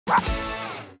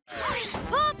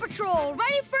Patrol,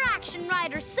 ready for action,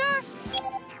 Riders, sir.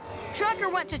 Tracker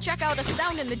went to check out a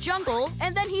sound in the jungle,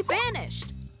 and then he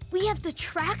vanished. We have to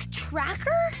track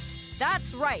Tracker?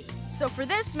 That's right. So for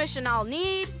this mission, I'll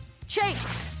need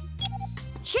Chase.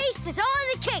 Chase is on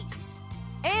the case.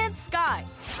 And Skye.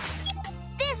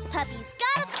 This puppy's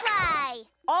gotta fly.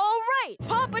 All right,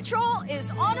 PAW Patrol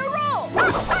is on a roll.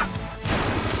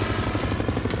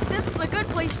 This is a good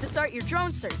place to start your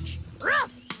drone search.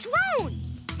 Ruff, drone!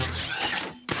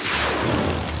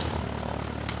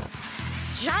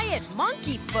 Giant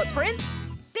monkey footprints.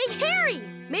 Big Harry,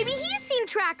 maybe he's seen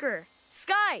Tracker.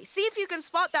 Skye, see if you can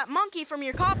spot that monkey from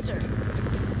your copter.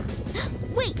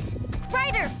 Wait,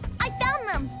 Ryder, I found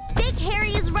them. Big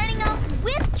Harry is running off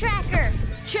with Tracker.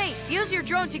 Chase, use your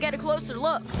drone to get a closer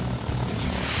look.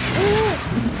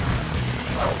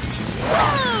 Whoa!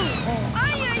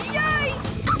 Ay, ay, ay!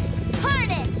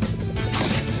 Harness!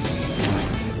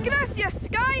 Gracias,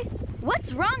 Skye.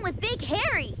 What's wrong with Big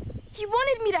Harry? He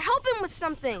wanted me to help him with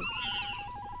something.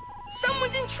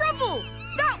 Someone's in trouble!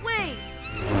 That way!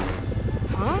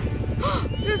 Huh?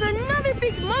 There's another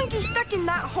big monkey stuck in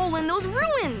that hole in those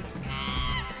ruins!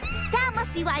 That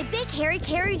must be why Big Harry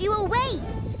carried you away.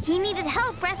 He needed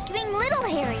help rescuing Little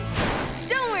Harry.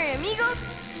 Don't worry, amigo.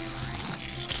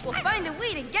 We'll find a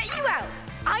way to get you out.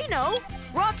 I know.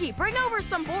 Rocky, bring over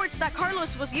some boards that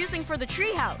Carlos was using for the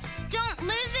treehouse. Don't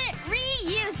lose it,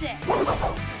 reuse it.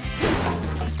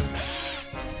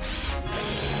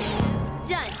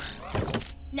 Done.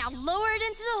 Now lower it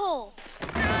into the hole.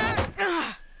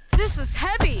 This is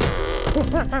heavy.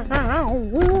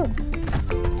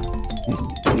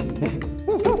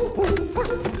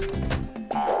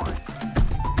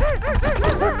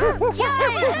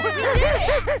 Yay! We did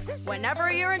it!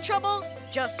 Whenever you're in trouble,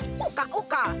 just ooka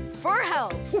ooka for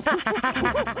help.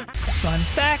 Fun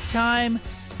fact time.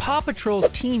 PAW Patrol's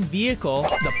team vehicle,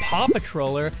 the PAW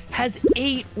Patroller, has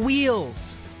 8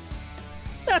 wheels.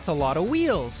 That's a lot of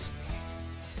wheels.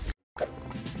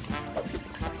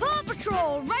 PAW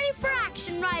Patrol, ready for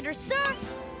action, Riders, sir.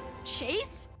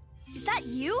 Chase? Is that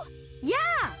you?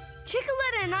 Yeah!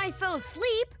 Chickaletta and I fell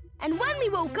asleep, and when we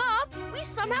woke up, we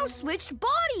somehow switched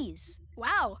bodies.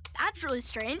 Wow, that's really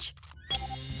strange.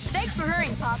 Thanks for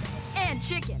hurrying, Pops. And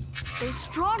Chicken. Those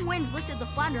strong winds lifted the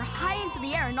flounder high into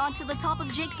the air and onto the top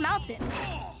of Jake's mountain.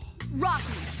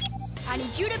 Rocky, I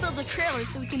need you to build a trailer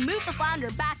so we can move the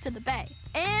flounder back to the bay.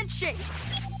 And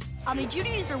Chase, I'll need you to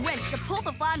use your winch to pull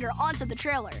the flounder onto the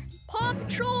trailer. PAW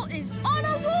Patrol is on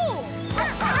a roll!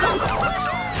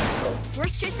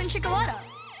 Where's Chase and Chickaletta?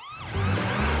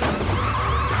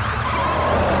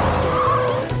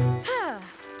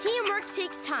 Teamwork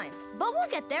takes time, but we'll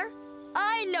get there.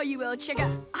 I know you will, Chase.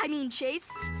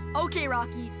 Okay,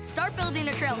 Rocky, start building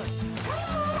a trailer.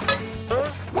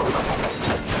 The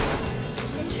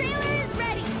trailer is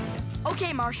ready.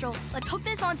 Okay, Marshall, let's hook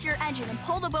this onto your engine and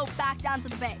pull the boat back down to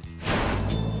the bay.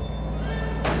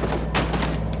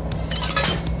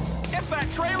 If that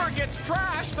trailer gets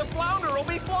trashed, the flounder will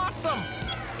be flotsam.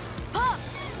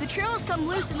 Pops, the trailer's come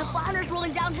loose and the flounder's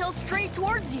rolling downhill straight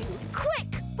towards you.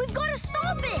 Quick, we've got to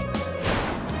stop it.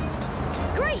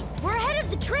 Great, we're ahead of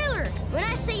the trailer. When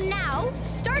I say now,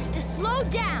 start to slow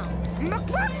down.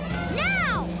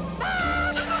 Now!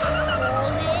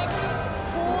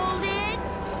 Hold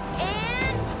it,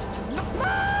 and...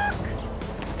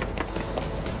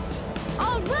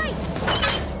 All right!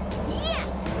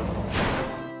 Yes!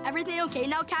 Everything okay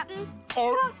now, Captain?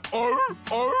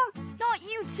 Not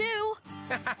you too.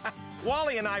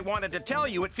 Wally and I wanted to tell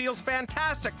you it feels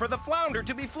fantastic for the flounder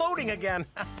to be floating again.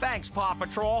 Thanks, PAW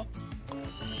Patrol.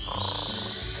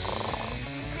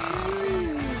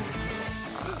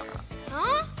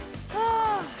 Huh?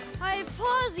 Oh, I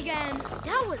pause again.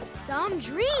 That was some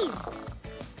dream.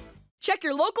 Check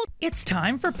your local... It's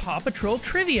time for PAW Patrol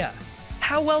Trivia.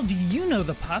 How well do you know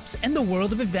the pups and the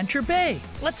world of Adventure Bay?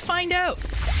 Let's find out.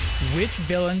 Which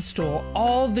villain stole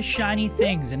all the shiny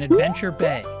things in Adventure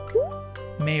Bay?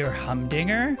 Mayor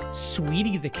Humdinger,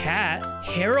 Sweetie the Cat,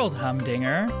 Harold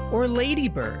Humdinger, or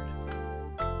Ladybird?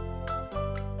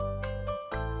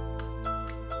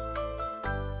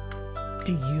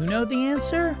 Do you know the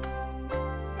answer?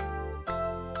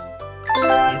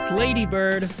 It's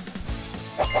Ladybird.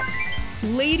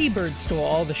 Ladybird stole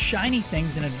all the shiny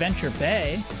things in Adventure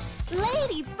Bay.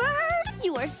 Ladybird,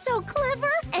 you are so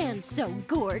clever and so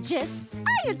gorgeous.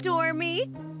 I adore me.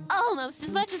 Almost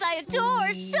as much as I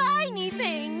adore shiny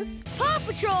things. PAW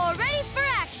Patrol, ready for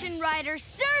action, Riders,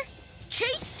 sir.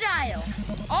 Chase style.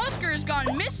 Oscar's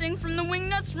gone missing from the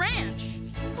Wingnuts Ranch.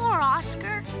 Poor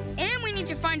Oscar. And we need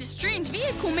to find a strange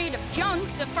vehicle made of junk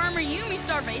that Farmer Yumi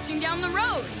saw racing down the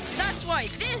road. That's why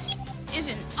this is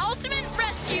an ultimate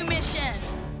rescue mission.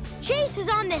 Chase is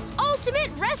on this ultimate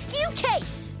rescue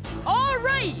case. All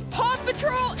right, PAW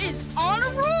Patrol is on a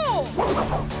roll.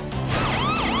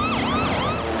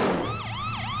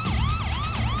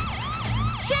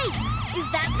 Chase, is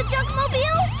that the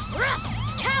Junkmobile? Ruff,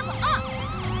 cab up.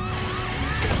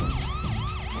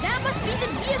 That must be the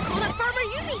vehicle that Farmer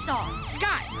Yubi saw.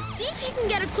 Skye, see if you can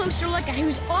get a closer look at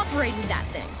who's operating that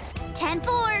thing.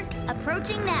 10-4,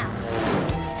 approaching now.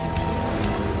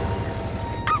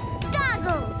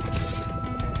 Goggles!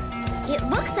 It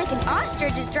looks like an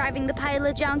ostrich is driving the pile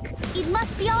of junk. It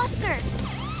must be Oscar.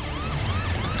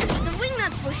 The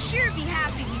wingnuts will sure be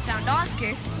happy we found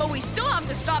Oscar. But we still have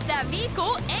to stop that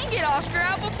vehicle and get Oscar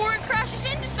out before it crashes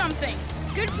into something.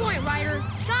 Good point, Ryder.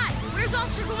 Skye, where's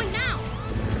Oscar going now?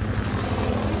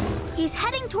 He's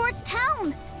heading towards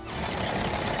town.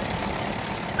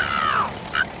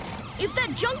 If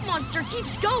that junk monster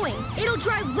keeps going, it'll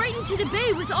drive right into the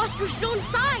bay with Oscar still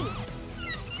inside.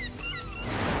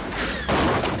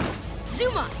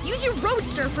 Zuma, use your road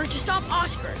surfer to stop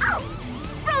Oscar. Oh,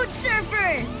 road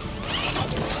surfer!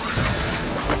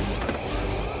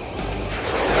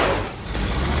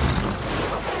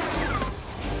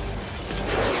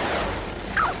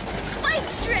 Oh, spike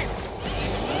strip!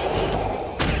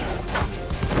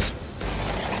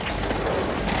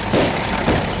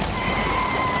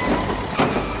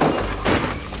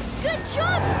 Good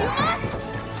job, Zuma!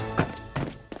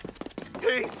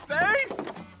 He's safe!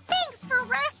 Thanks for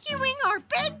rescuing our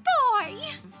big boy!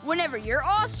 Whenever your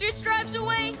ostrich drives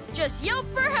away, just yelp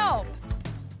for help.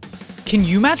 Can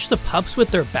you match the pups with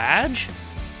their badge?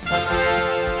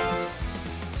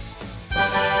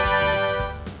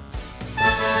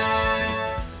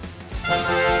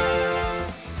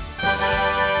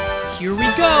 Here we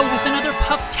go with another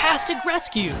pup-tastic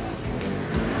rescue.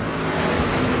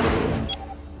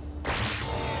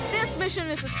 This mission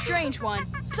is a strange one.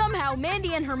 Somehow,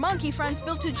 Mandy and her monkey friends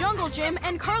built a jungle gym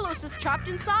and Carlos is trapped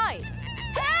inside.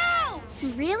 Help!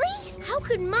 Really? How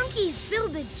could monkeys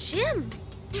build a gym?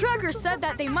 Trugger said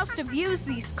that they must have used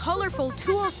these colorful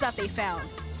tools that they found.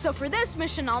 So for this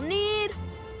mission, I'll need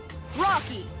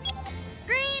Rocky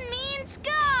Green means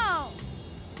go!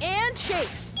 and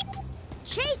Chase.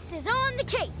 Chase is on the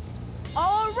case.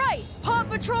 All right, PAW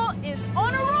Patrol is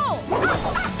on a roll.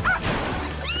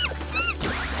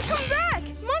 Come back!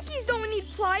 Monkeys don't need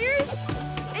pliers.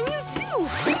 And you too.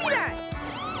 Give me that.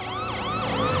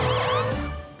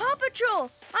 PAW Patrol,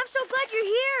 I'm so glad you're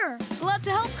here. Glad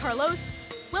to help, Carlos.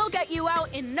 We'll get you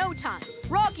out in no time.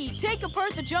 Rocky, take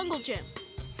apart the jungle gym.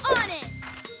 On it!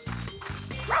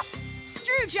 Ruff!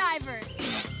 Screwdriver!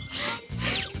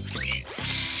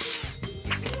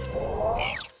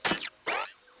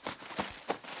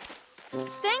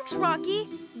 Thanks, Rocky.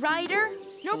 Ryder.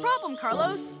 No problem,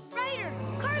 Carlos. Ryder,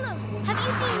 Carlos, have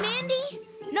you seen Mandy?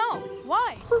 No,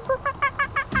 why?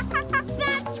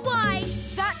 That's why!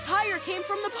 That tire came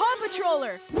from the Paw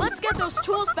Patroller. Let's get those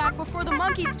tools back before the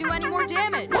monkeys do any more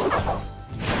damage.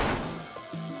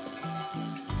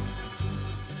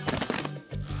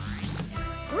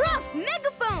 Ruff,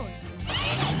 megaphone!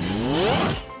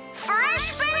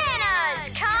 Fresh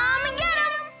bananas! Come and get them!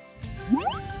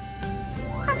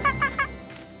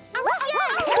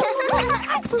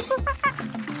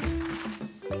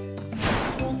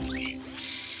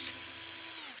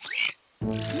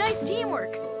 Nice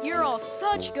teamwork. You're all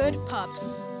such good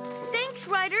pups. Thanks,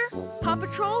 Ryder. Paw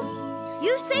Patrol,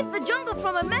 you saved the jungle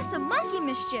from a mess of monkey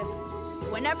mischief.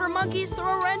 Whenever monkeys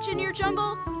throw a wrench in your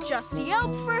jungle, just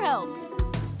yelp for help.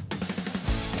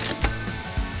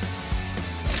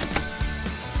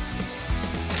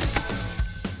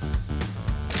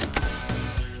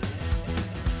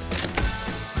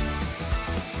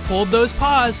 Hold those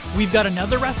paws. We've got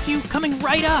another rescue coming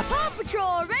right up. Paw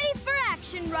Patrol, ready for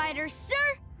action, Ryder, sir!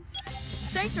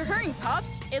 Thanks for hurrying,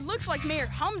 pups. It looks like Mayor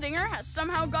Humdinger has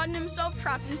somehow gotten himself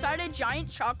trapped inside a giant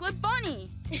chocolate bunny.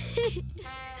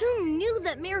 Who knew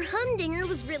that Mayor Humdinger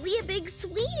was really a big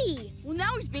sweetie? Well,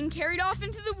 now he's being carried off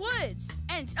into the woods,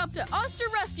 and it's up to us to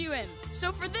rescue him.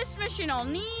 So for this mission, I'll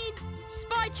need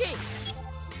Spy Chase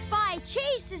Spy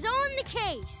Chase is on the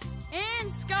case.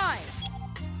 and Skye.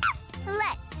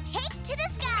 Let's take to the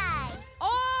sky.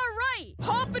 All right,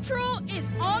 PAW Patrol is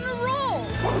on a roll.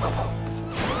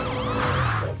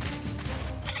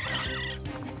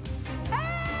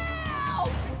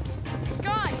 Help!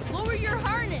 Skye, lower your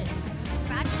harness.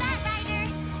 Roger that,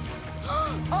 Ryder.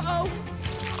 Uh-oh.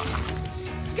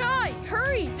 Skye,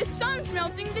 hurry! The sun's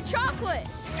melting the chocolate.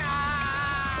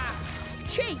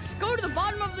 Chase, go to the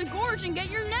bottom of the gorge and get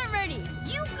your net ready.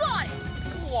 You got it.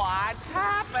 What's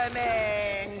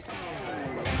happening?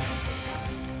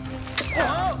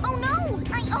 Oh no!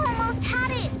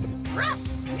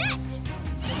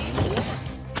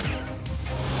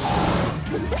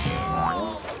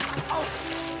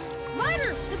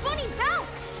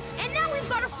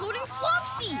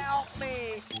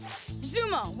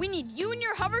 Zuma, we need you and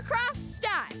your hovercraft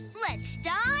stat. Let's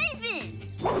dive in.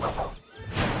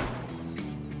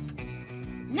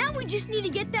 Now we just need to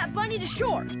get that bunny to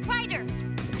shore. Ryder,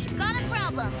 we've got a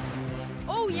problem.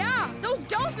 Oh yeah, those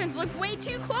dolphins look way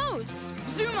too close.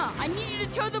 Zuma, I need you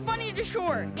to tow the bunny to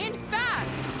shore, and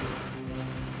fast.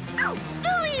 Ow!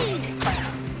 Ooey!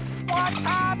 What's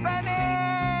happening?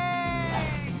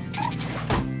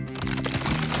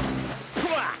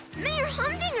 Mayor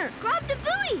Humdinger, grab the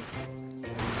buoy!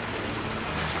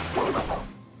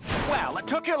 Well, it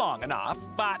took you long enough,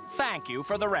 but thank you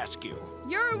for the rescue.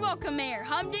 You're welcome, Mayor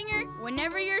Humdinger.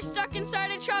 Whenever you're stuck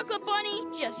inside a chocolate bunny,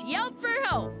 just yelp for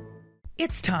help.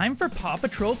 It's time for PAW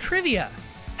Patrol Trivia.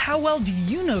 How well do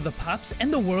you know the pups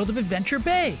and the world of Adventure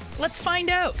Bay? Let's find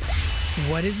out.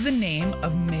 What is the name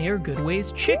of Mayor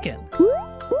Goodway's chicken?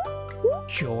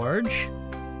 George,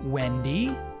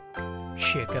 Wendy,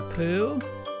 Chickapoo,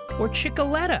 or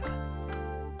Chickaletta?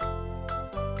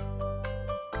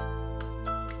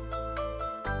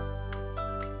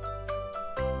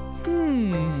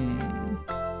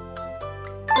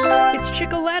 It's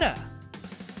Chickaletta.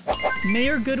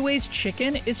 Mayor Goodway's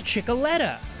chicken is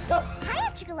Chickaletta.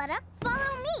 Hiya, Chickaletta.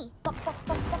 Follow me. Paw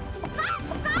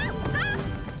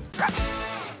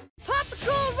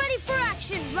Patrol ready for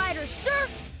action, Ryder, sir!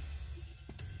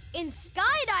 In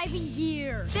skydiving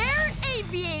gear. They're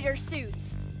aviator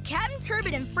suits. Captain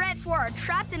Turbot and Francois are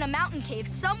trapped in a mountain cave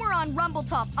somewhere on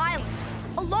Rumbletop Island,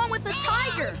 along with a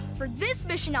tiger. For this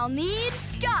mission, I'll need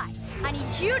Skye. I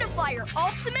need you to fly your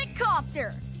ultimate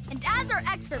copter. And as our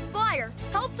expert flyer,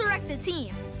 help direct the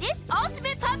team. This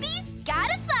ultimate puppy's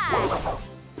gotta fly.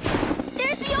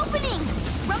 There's the opening.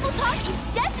 Rumbletop is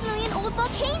definitely an old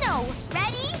volcano.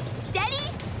 Ready,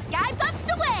 steady, Skye pups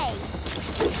away.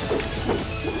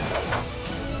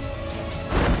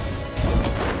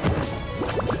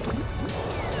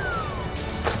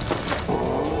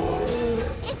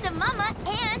 It's a mama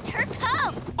and her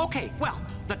cub. Okay, well,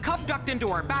 the cub ducked into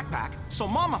our backpack, so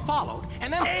Mama followed,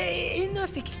 and then... Hey,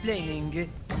 enough explaining.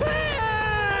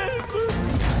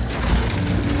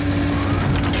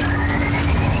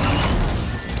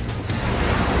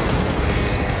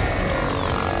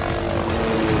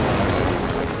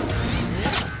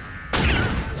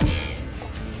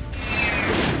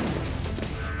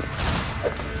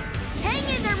 Hang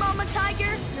in there, Mama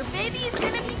Tiger. Your baby is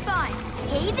gonna be fine.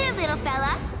 Hey there, little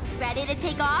fella. Ready to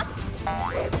take off?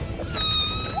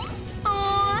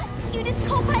 Aw, cutest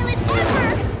co-pilot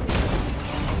ever!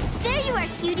 There you are,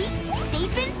 cutie.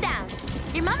 Safe and sound.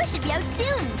 Your mama should be out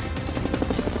soon.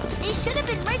 They should have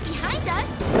been right behind us.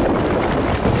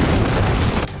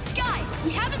 Skye,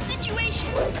 we have a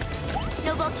situation.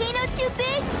 No volcano's too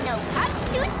big, no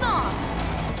pups too small.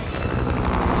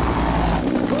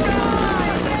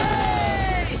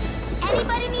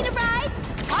 Anybody need a ride?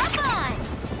 Hop on!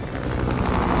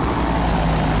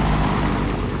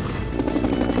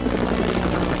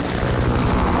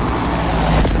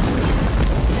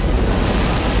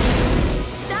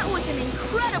 That was an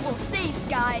incredible save,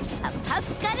 Skye. A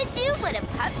pup's gotta do what a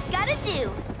pup's gotta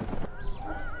do.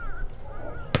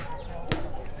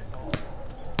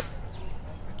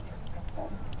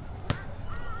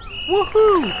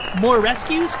 Woohoo! More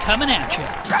rescues coming at you.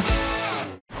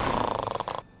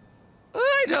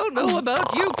 I don't know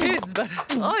about you kids, but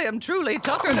I am truly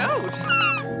tuckered out.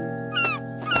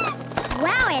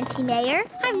 Wow, Auntie Mayor.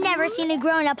 I've never seen a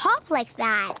grown-up hop like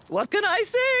that. What can I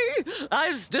say?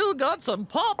 I've still got some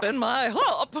pop in my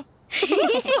hop. Now,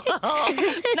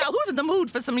 who's in the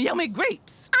mood for some yummy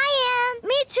grapes? I am.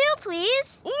 Me too,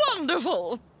 please.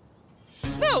 Wonderful.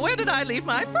 Now, where did I leave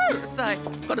my purse? I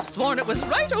could have sworn it was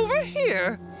right over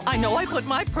here. I know I put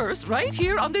my purse right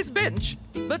here on this bench,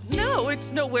 but now it's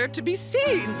nowhere to be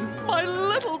seen. My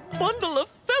little bundle of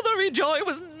feathery joy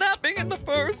was napping in the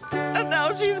purse, and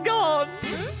now she's gone.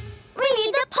 We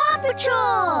need the Paw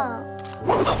Patrol.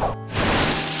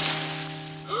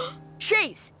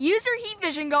 Chase, use your heat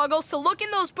vision goggles to look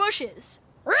in those bushes.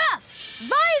 Ruff!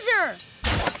 Visor!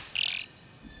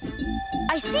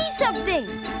 I see something!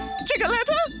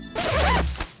 Chickaletta?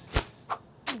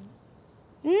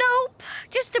 Nope,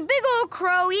 just a big old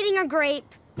crow eating a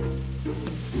grape.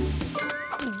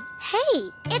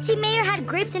 Hey, Auntie Mayor had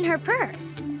grapes in her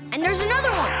purse. And there's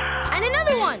another one, and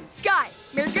another one. Skye,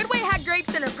 Mayor Goodway had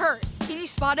grapes in her purse. Can you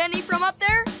spot any from up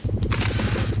there?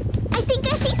 I think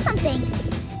I see something.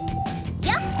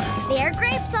 Yep, they're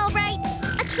grapes, all right.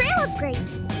 A trail of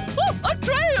grapes. Oh, a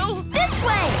trail! This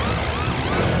way!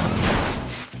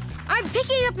 I'm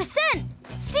picking up a scent.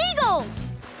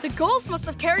 Seagulls! The gulls must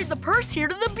have carried the purse here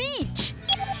to the beach.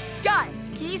 Skye,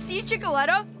 can you see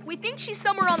Chickaletta? We think she's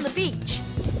somewhere on the beach.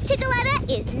 Chickaletta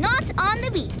is not on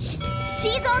the beach.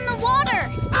 She's on the water.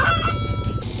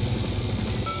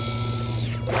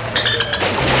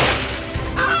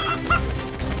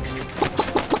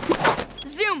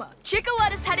 Zuma,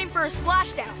 Chickaletta's heading for a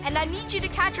splashdown, and I need you to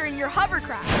catch her in your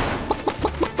hovercraft.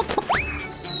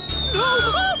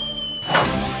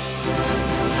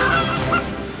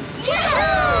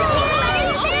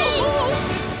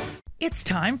 It's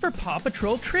time for PAW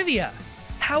Patrol Trivia.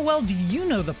 How well do you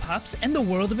know the pups and the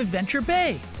world of Adventure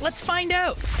Bay? Let's find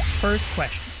out. First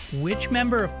question. Which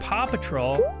member of PAW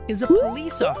Patrol is a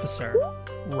police officer?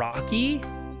 Rocky,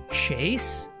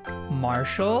 Chase,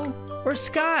 Marshall, or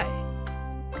Skye?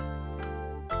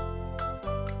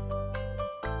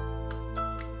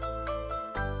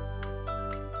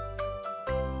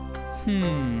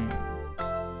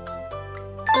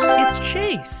 It's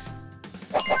Chase.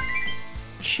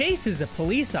 Chase is a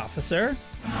police officer.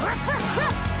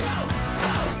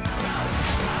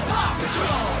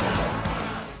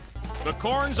 The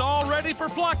corn's all ready for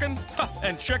plucking,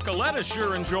 and Chickaletta's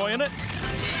sure enjoying it.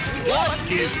 What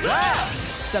is that?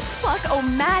 The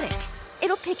Pluck-O-Matic.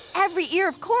 It'll pick every ear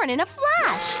of corn in a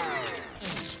flash.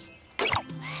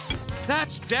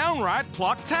 That's downright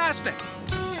plucktastic.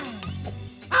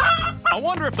 I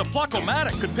wonder if the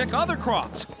Pluck-O-Matic could pick other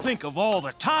crops. Think of all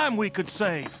the time we could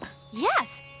save.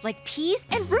 Yes, like peas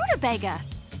and rutabaga.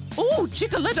 Oh,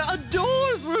 Chickaletta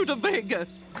adores rutabaga.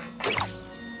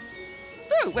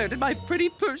 Oh, where did my pretty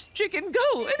pursed chicken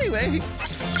go, anyway?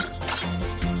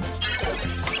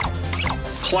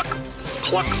 Pluck,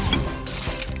 pluck.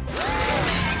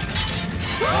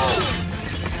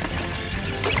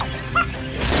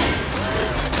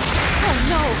 Oh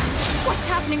no! What's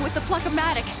happening with the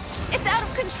Pluck-O-Matic? It's out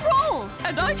of control!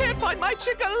 And I can't find my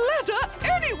Chickaletta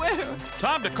anywhere.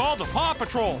 Time to call the PAW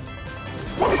Patrol.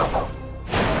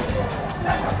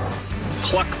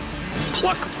 Pluck,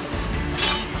 pluck.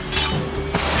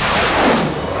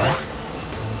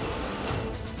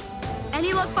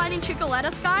 Any luck finding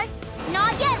Chickaletta, Skye?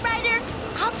 Not yet, Ryder.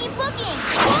 I'll keep looking.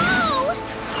 Whoa!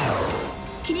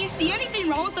 Can you see anything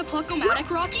wrong with the Pluck-O-Matic,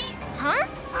 Rocky? Huh?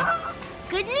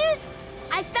 Good news,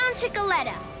 I found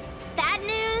Chickaletta. Bad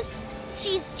news,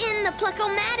 she's in the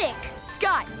Pluck-O-Matic.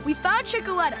 Skye, we found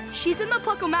Chickaletta. She's in the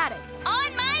Pluck-O-Matic.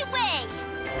 On my way.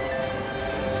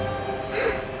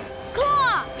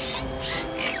 Claw!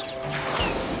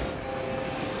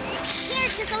 Here,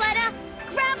 Chickaletta.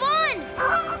 Grab on!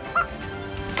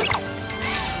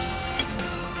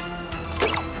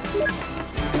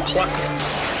 Pluck.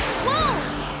 Whoa!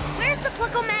 Where's the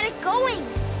Pluck-O-Matic going?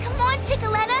 Come on,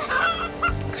 Chickaletta.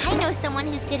 I know someone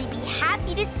who's gonna be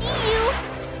happy to see you.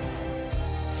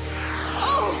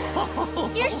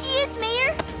 Oh! Here she is,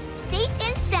 Mayor. Safe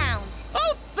and sound.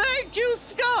 Oh, thank you,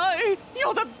 Skye.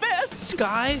 You're the best.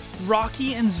 Skye,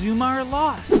 Rocky, and Zuma are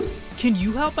lost. Can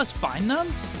you help us find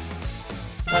them?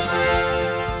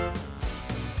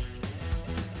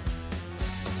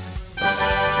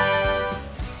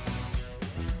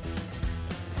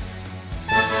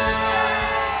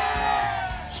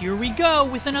 Here we go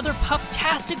with another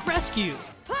pup-tastic rescue.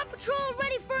 Paw Patrol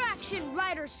ready for action,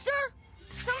 Ryder, sir.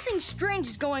 Something strange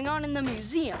is going on in the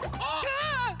museum.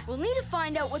 We'll need to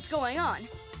find out what's going on.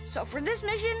 So for this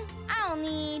mission, I'll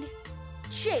need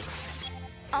Chase.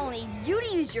 I'll need you to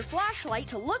use your flashlight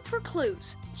to look for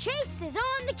clues. Chase is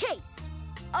on the case.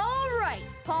 All right,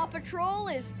 Paw Patrol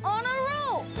is on a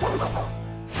roll.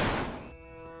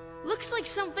 Looks like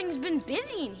something's been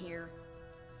busy in here.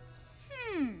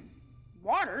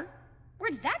 Water?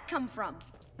 Where did that come from?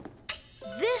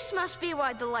 This must be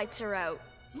why the lights are out.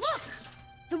 Look!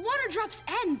 The water drops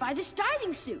end by this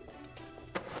diving suit.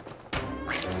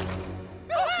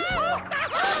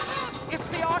 It's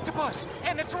the octopus,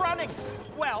 and it's running.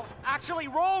 Well, actually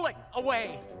rolling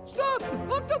away. Stop!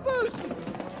 Octopus!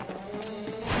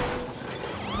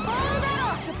 Follow that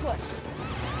octopus.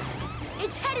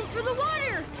 It's headed for the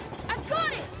water. I've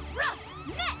got it. Rough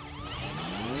net.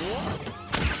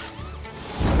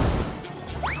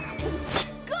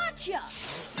 Gotcha.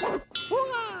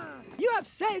 Hurrah! You have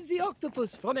saved the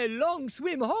octopus from a long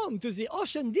swim home to the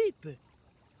ocean deep.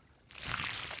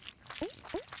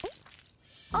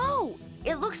 Oh,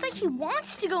 it looks like he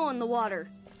wants to go in the water.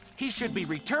 He should be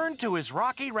returned to his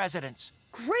rocky residence.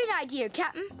 Great idea,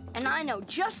 Captain. And I know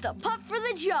just the pup for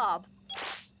the job.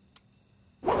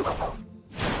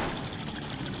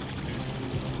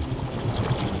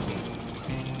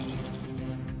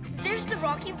 There's the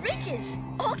Rocky Ridges.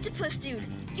 Octopus dude,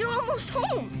 you're almost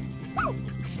home.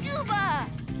 Scuba!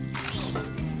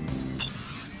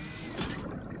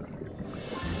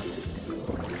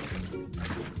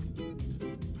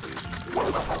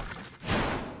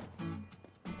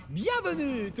 Bien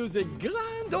Bienvenue to the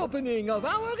grand opening of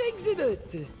our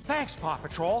exhibit. Thanks, Paw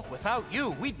Patrol. Without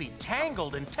you, we'd be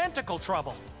tangled in tentacle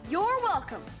trouble. You're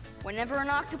welcome. Whenever an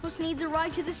octopus needs a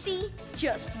ride to the sea,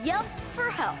 just yelp for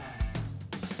help.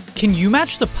 Can you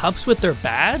match the pups with their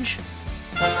badge?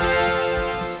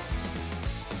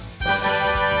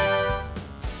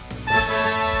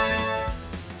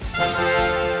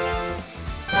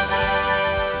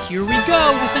 Here we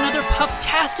go with another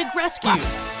pup-tastic rescue.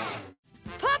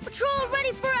 Paw Patrol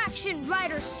ready for action,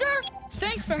 Riders, sir.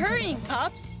 Thanks for hurrying,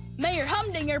 pups. Mayor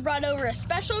Humdinger brought over a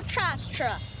special trash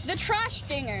truck, the Trash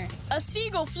Dinger. A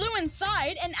seagull flew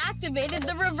inside and activated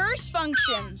the reverse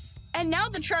functions. And now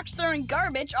the truck's throwing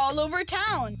garbage all over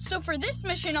town. So for this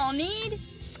mission, I'll need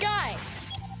Skye.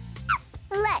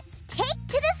 Let's take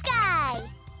to the sky.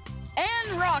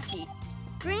 And Rocky.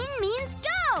 Green means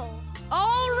go.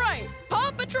 All right,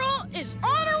 Paw Patrol is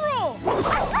on a roll.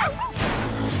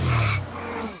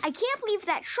 I can't believe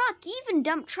that truck even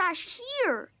dumped trash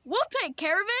here. We'll take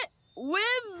care of it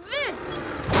with this.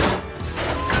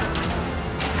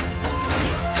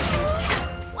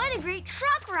 What a great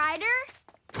truck, Ryder.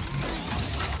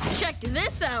 Check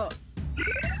this out.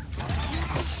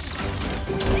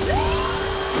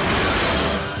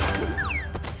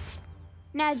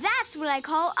 Now that's what I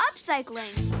call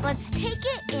upcycling. Let's take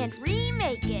it and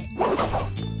remake it.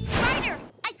 Ryder,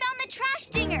 I found the trash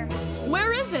dinger.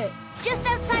 Where is it? Just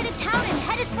outside of town and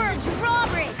headed for a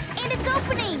drawbridge. And it's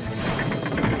opening.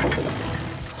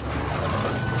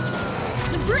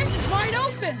 The bridge is wide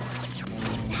open.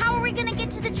 How are we gonna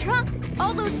get to the truck?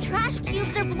 All those trash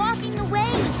cubes are blocking the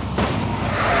way.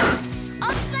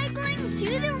 Upcycling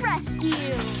to the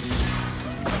rescue.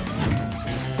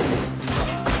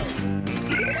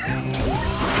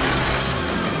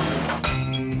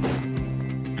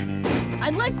 I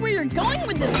like where you're going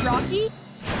with this, Rocky.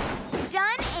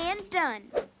 Done and done.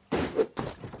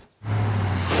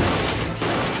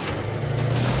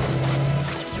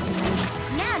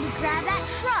 Now to grab that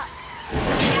truck.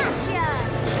 Gotcha!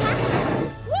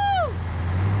 Woo!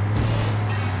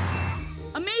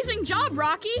 Amazing job,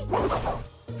 Rocky.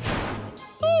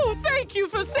 Oh, thank you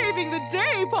for saving the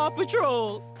day, Paw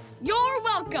Patrol. You're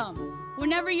welcome.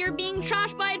 Whenever you're being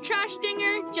trashed by a trash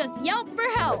dinger, just yelp for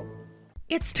help.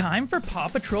 It's time for Paw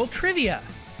Patrol Trivia.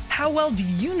 How well do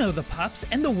you know the pups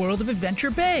and the world of Adventure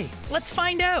Bay? Let's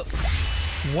find out.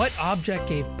 What object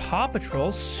gave Paw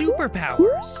Patrol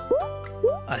superpowers?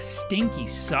 A stinky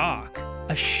sock,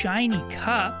 a shiny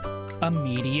cup, a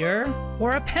meteor,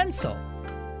 or a pencil?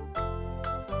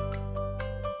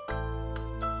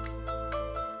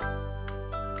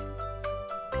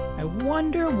 I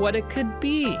wonder what it could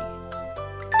be.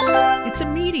 It's a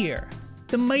meteor.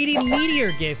 The mighty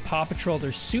meteor gave Paw Patrol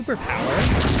their superpowers.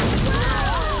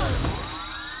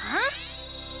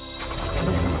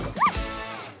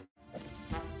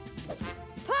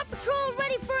 Paw Patrol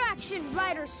ready for action,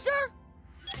 Riders, sir.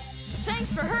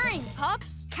 Thanks for hurrying,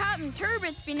 pups. Captain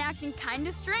Turbot's been acting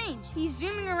kinda strange. He's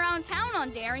zooming around town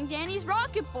on Daring Danny's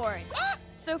rocket board.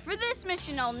 So for this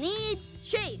mission, I'll need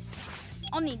Chase.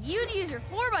 I'll need you to use your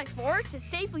 4x4 to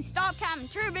safely stop Captain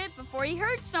Turbot before he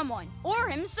hurts someone, or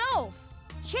himself.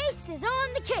 Chase is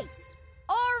on the case.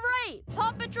 All right,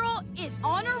 Paw Patrol is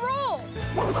on a roll.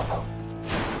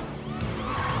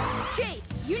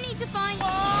 Chase, you need to find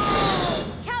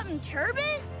Captain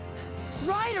Turbot?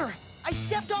 Ryder, I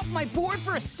stepped off my board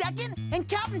for a second, and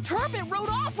Captain Turbot rode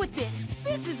off with it.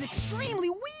 This is extremely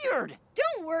weird.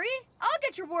 Don't worry, I'll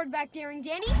get your board back, Daring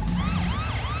Danny.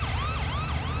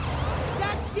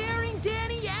 That's Daring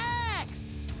Danny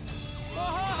X!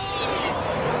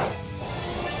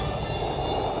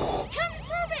 Captain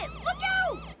Turbot, look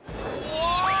out!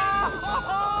 Whoa!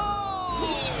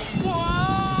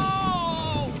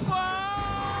 Whoa!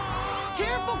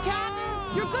 Careful, Captain!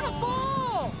 You're gonna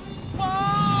fall!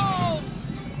 Whoa!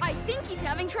 I think he's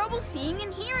having trouble seeing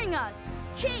and hearing us.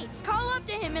 Chase, call up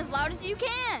to him as loud as you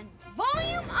can.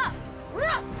 Volume up!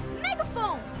 Rough!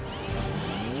 Megaphone!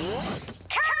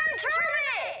 Captain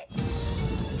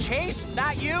Turbot! Chase,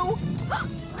 that you?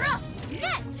 Rough!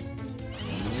 Net!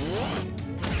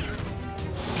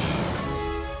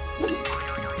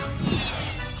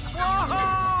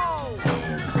 Whoa!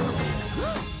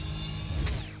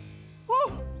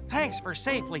 Whew! Thanks for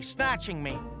safely snatching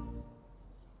me.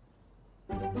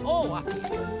 Oh,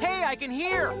 hey, I can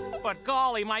hear! But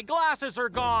golly, my glasses are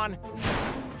gone.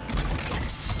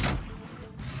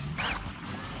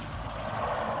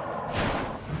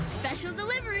 Special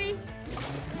delivery.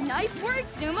 Nice work,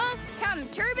 Zuma. Captain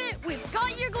Turbot, we've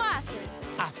got your glasses.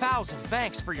 1,000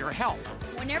 thanks for your help.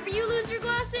 Whenever you lose your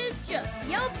glasses, just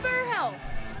yelp for help.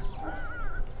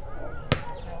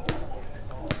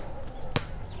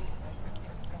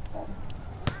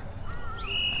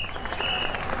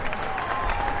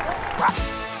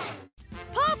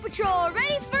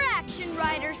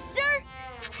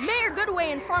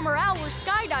 Goodway and Farmer Al were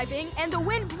skydiving, and the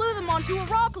wind blew them onto a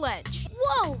rock ledge.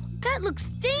 Whoa, that looks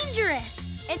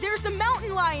dangerous. And there's a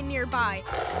mountain lion nearby.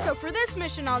 So for this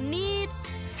mission, I'll need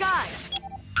Skye.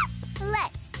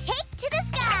 Let's take to the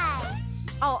sky.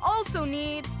 I'll also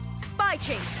need Spy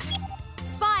Chase.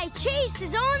 Spy Chase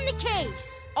is on the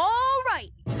case. All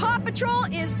right, Paw Patrol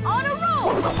is on a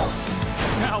roll.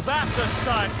 Now that's a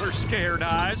sight for scared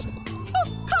eyes.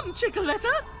 Oh, come,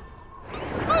 Chickaletta.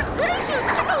 Good gracious,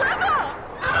 Chickaletta!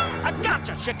 I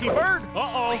gotcha, Chicky Bird.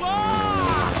 Uh-oh.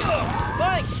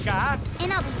 Thanks, Skye.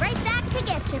 And I'll be right back to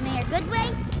get you, Mayor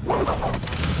Goodway.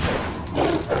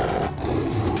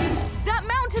 That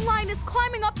mountain lion is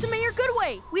climbing up to Mayor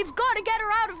Goodway. We've got to get her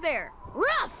out of there.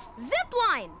 Ruff,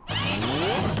 zipline.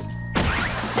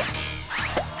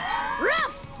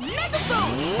 Ruff,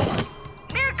 megaphone.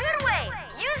 Mayor Goodway,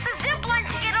 use the zipline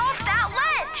to get off that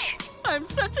ledge. I'm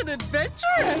such an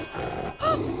adventurous.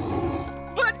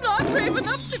 But not brave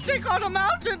enough to take on a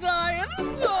mountain lion.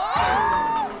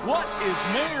 What is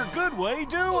Mayor Goodway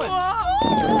doing?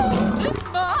 This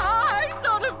might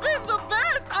not have been the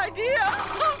best idea.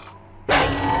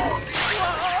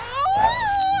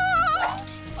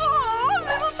 Oh,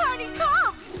 little tiny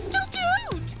cubs. Too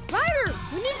cute. Ryder,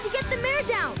 we need to get the mare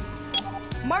down.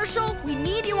 Marshall, we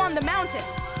need you on the mountain.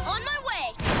 On my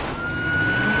way.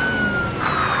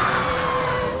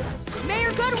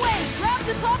 Mayor Goodway, grab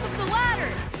the top of the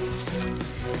ladder.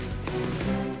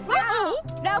 Uh-oh.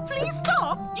 Now please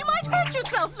stop. You might hurt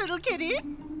yourself, little kitty.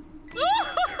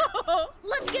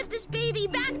 Let's get this baby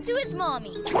back to his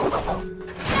mommy.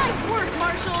 Nice work,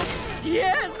 Marshall.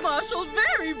 Yes, Marshall,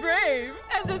 very brave.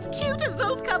 And as cute as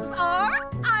those cubs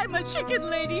are, I'm a chicken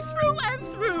lady through and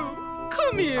through.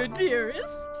 Come here,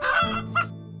 dearest.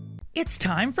 It's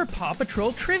time for Paw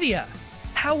Patrol Trivia.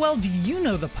 How well do you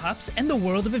know the pups and the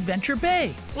world of Adventure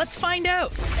Bay? Let's find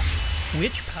out.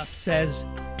 Which pup says,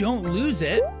 "Don't lose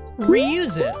it,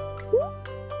 reuse it"?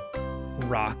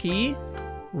 Rocky,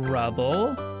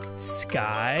 Rubble,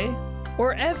 Skye,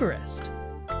 or Everest?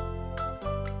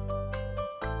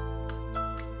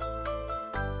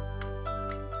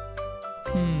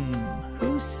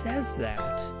 Who says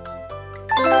that?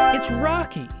 It's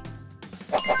Rocky.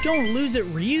 "Don't lose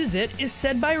it, reuse it" is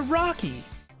said by Rocky.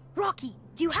 Rocky,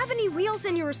 do you have any wheels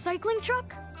in your recycling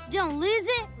truck? Don't lose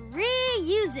it,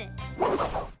 reuse it.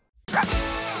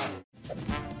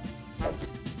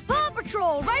 Paw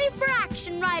Patrol, ready for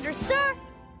action, Ryder, sir.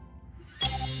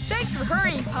 Thanks for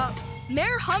hurrying, pups.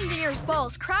 Mayor Humdinger's ball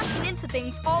is crashing into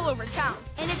things all over town,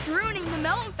 and it's ruining the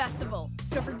Melon Festival.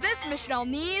 So for this mission, I'll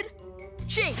need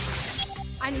Chase.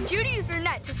 I need you to use your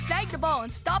net to snag the ball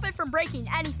and stop it from breaking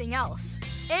anything else.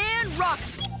 And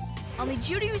Rocky. I'll need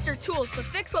you to use your tools to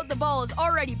fix what the ball is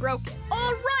already broken.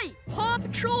 All right, Paw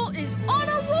Patrol is on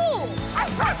a roll.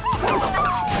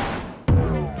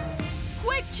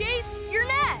 Quick, Chase, your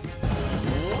net.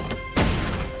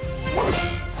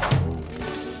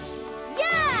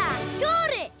 Yeah,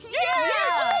 got it.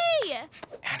 Yay!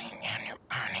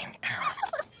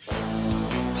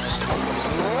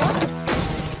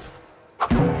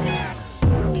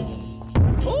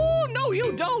 Oh, no,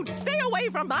 you don't. Stay away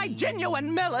from my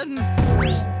genuine melon.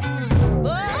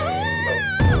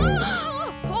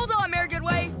 Hold on, Mayor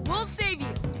Goodway. We'll save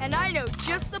you. And I know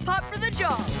just the pup for the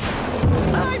job.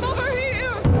 I'm over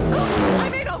here. I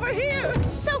mean, over here.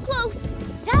 So close.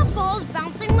 That ball's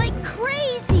bouncing like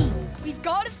crazy. We've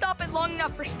got to stop it long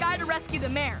enough for Skye to rescue the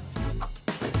mare.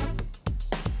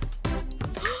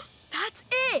 That's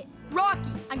it!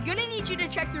 Rocky, I'm gonna need you to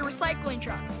check your recycling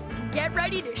truck and get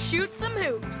ready to shoot some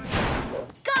hoops.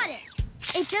 Got it.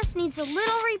 It just needs a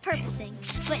little repurposing.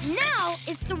 But now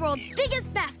it's the world's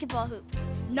biggest basketball hoop.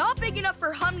 Not big enough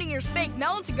for Humdinger's fake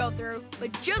melon to go through,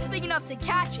 but just big enough to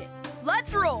catch it.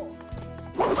 Let's roll.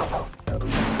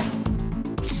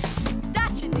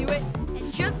 That should do it.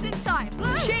 And just in time.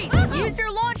 Chase, use your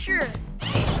launcher.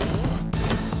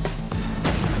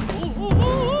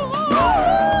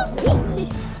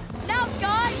 Now,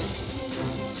 Skye.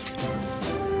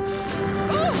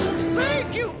 Oh,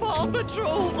 thank you, Paw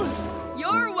Patrol.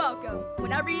 You're welcome.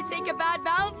 Whenever you take a bad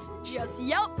bounce, just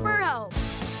yelp for help.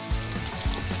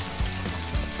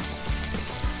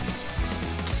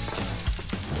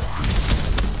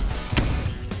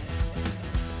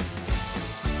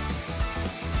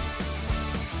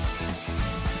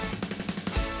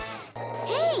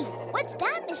 Hey, what's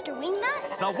that, Mr. Wingnut?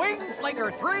 The Wing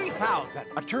Flinger 3000,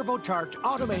 a turbocharged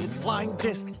automated flying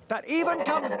disc that even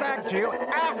comes back to you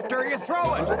after you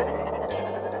throw it.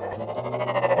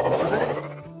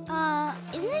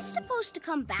 Isn't it supposed to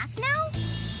come back now?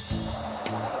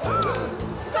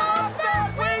 Stop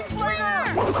that Wing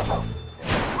Flinger!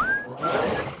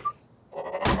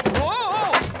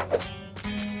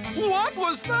 What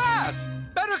was that?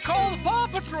 Better call the PAW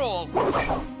Patrol.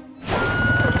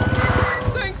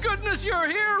 Thank goodness you're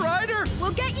here, Ryder.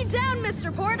 We'll get you down,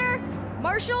 Mr. Porter.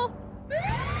 Marshall.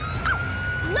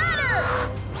 Ladder!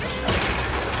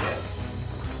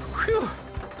 Phew.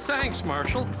 Thanks,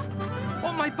 Marshall.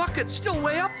 Oh, my bucket's still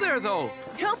way up there, though.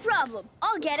 No problem.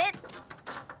 I'll get it.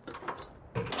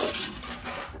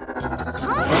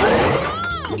 Huh?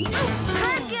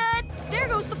 I'm good. There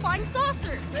goes the flying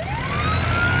saucer.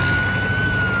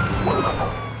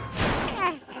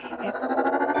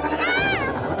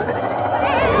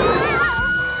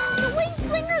 The wing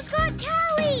flinger's got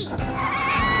Callie!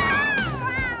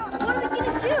 What are we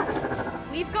gonna do?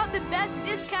 We've got the best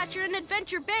disc catcher in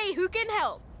Adventure Bay who can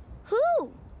help.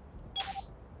 Who?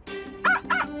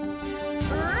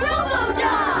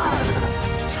 Robo-Dog!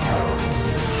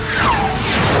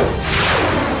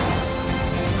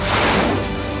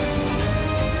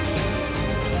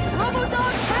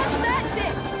 Robo-Dog, catch that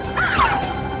disc!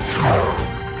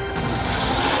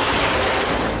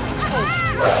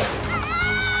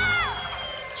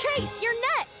 Chase, your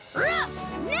net! Rough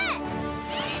net!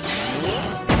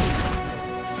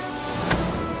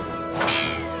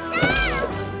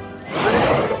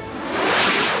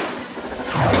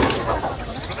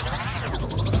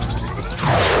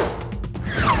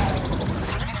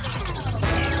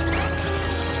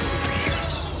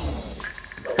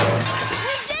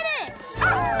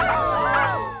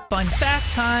 Fun fact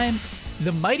time!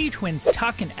 The mighty twins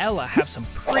Tuck and Ella have some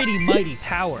pretty mighty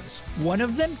powers. One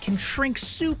of them can shrink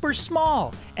super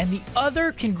small, and the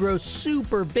other can grow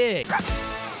super big.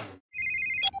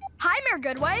 Hi, Mayor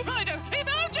Goodway. Ryder,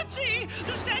 emergency!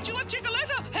 The statue of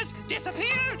Chickaletta has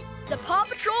disappeared! The PAW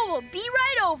Patrol will be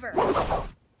right over.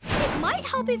 It might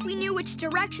help if we knew which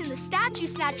direction the statue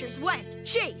snatchers went.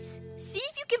 Chase, see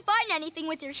if you can find anything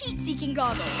with your heat-seeking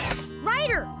goggles.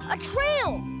 Ryder, a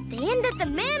trail! They end at the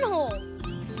manhole.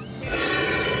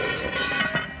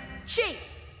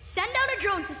 Chase, send out a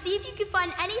drone to see if you can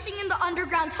find anything in the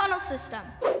underground tunnel system.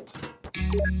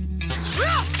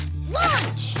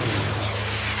 Launch!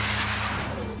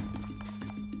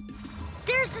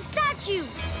 There's the statue!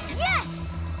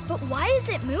 Yes! But why is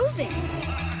it moving?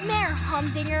 Mayor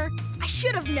Humdinger, I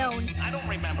should have known. I don't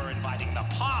remember inviting the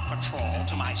PAW Patrol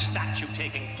to my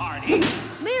statue-taking party.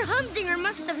 Mayor Humdinger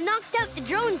must have knocked out the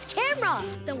drone's camera.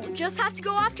 Then we'll just have to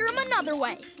go after him another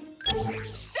way.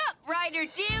 Sup, Ryder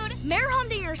dude? Mayor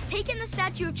Humdinger's taken the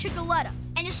statue of Chickaletta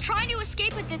And is trying to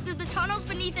escape with it through the tunnels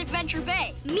beneath Adventure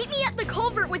Bay. Meet me at the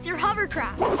culvert with your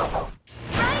hovercraft.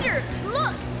 Ryder,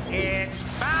 look! It's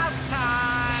bath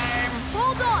time!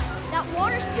 Hold on, that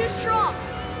water's too strong.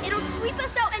 It'll sweep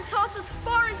us out and toss us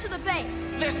far into the bay.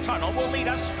 This tunnel will lead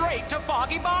us straight to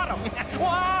Foggy Bottom.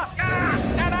 Wah! Ah!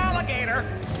 An alligator!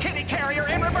 Kitty carrier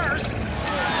in reverse!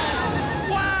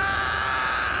 Wah!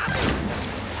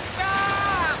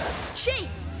 Ah!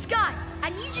 Chase, Skye, I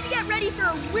need you to get ready for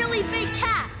a really big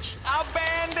catch.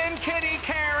 Abandon kitty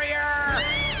carrier!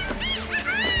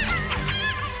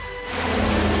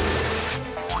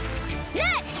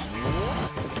 Net!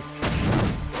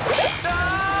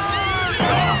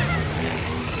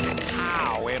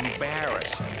 How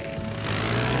embarrassing.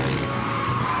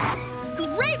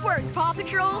 Great work, PAW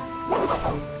Patrol.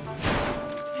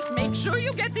 Make sure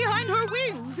you get behind her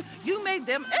wings. You made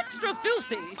them extra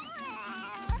filthy.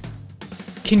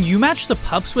 Can you match the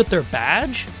pups with their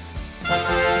badge?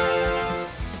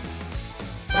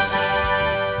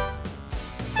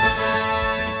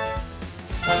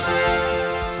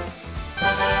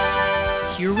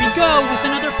 Here we go with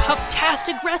another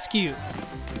pup-tastic rescue.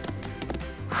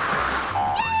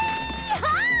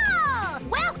 Yeehaw!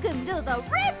 Welcome to the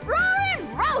Rip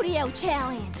Roaring Rodeo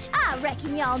Challenge. I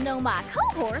reckon y'all know my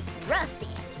co-horse, Rusty.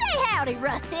 Say howdy,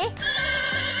 Rusty.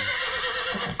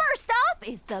 First off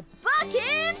is the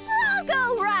Buckin'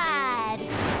 Bronco Ride.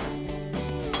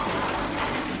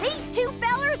 These two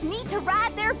fellers need to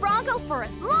ride their Bronco for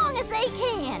as long as they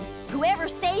can. Whoever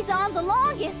stays on the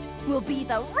longest will be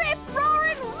the Rip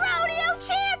Roaring Rodeo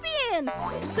Champion.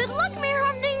 Good luck, Mayor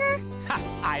Humdinger.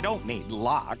 I don't need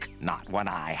luck. Not when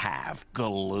I have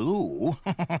glue.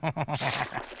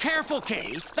 Careful,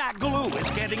 Kitty. That glue is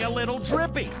getting a little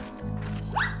drippy.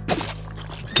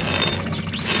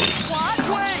 What?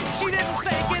 Wait! She didn't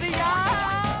say giddy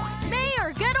up!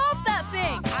 Mayor, get off that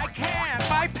thing! I can't!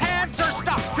 My pants are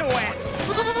stuck to it!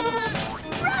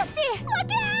 Rusty,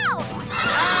 look out!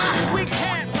 We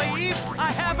can't leave!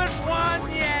 I haven't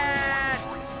won yet!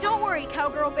 Don't worry,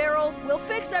 Cowgirl Barrel. We'll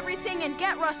fix everything and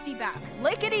get Rusty back.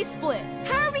 Lickety-split.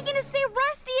 How are we gonna save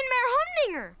Rusty and Mayor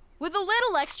Humdinger? With a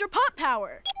little extra pup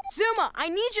power. Zuma, I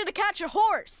need you to catch a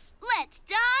horse. Let's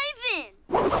dive in.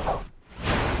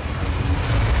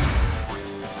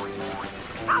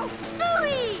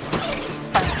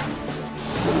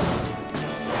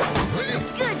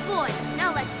 Good boy.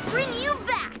 Now let's bring you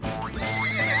back.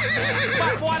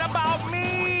 But what about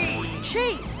me?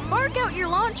 Chase, spark out your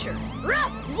launcher.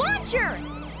 Rough launcher!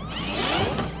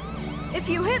 If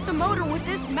you hit the motor with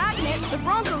this magnet, the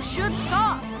Bronco should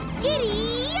stop.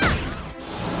 Giddy up!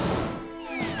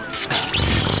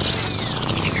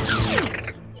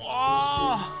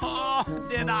 Oh,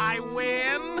 did I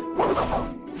win?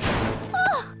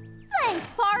 Oh,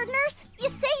 thanks, partners. You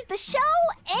saved the show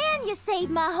and you saved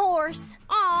my horse.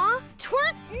 Aw,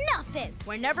 twerp nothing.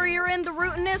 Whenever you're in the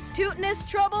rootinest, tootinest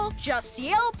trouble, just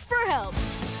yelp for help.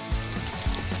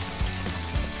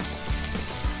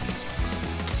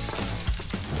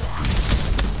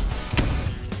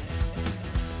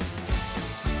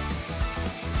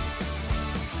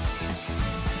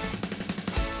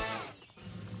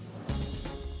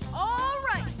 All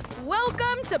right,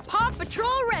 welcome to PAW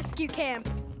Patrol Rescue Camp.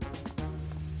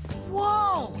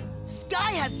 Whoa!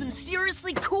 Skye has some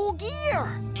seriously cool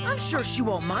gear. I'm sure she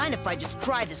won't mind if I just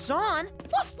try this on.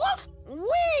 Woof, woof!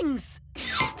 Wings!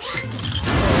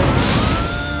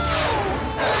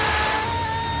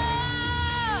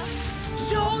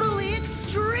 Totally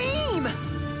extreme!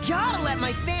 Gotta let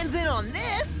my fans in on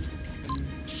this.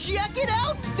 Check it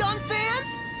out, stunt fans!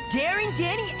 Daring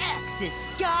Danny X is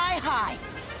sky high.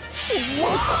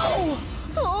 Whoa!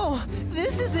 Oh,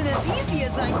 this isn't as easy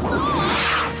as I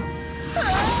thought.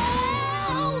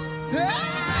 Help!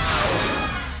 Help!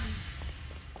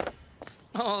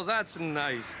 Oh, that's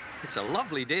nice. It's a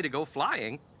lovely day to go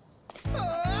flying.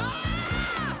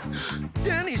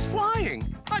 Danny's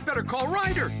flying. I better call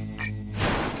Ryder.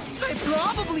 I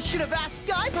probably should have asked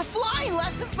Skye for flying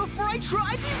lessons before I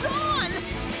tried these on.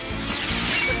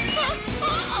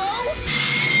 Uh-oh!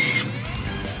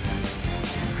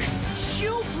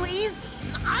 Shoo, please.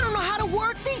 I don't know how to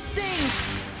work these things.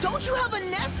 Don't you have a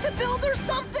nest to build or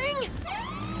something?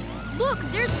 Look,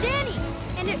 there's Danny.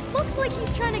 And it looks like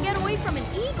he's trying to get away from an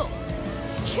eagle.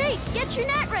 Chase, get your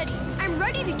net ready. I'm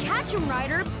ready to catch him,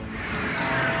 Ryder.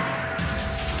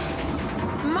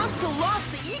 Must have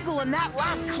lost the eagle in that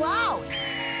last cloud.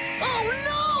 Oh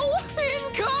no!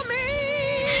 Incoming!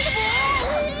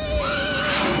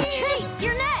 Chase,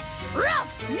 your net!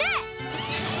 Rough net!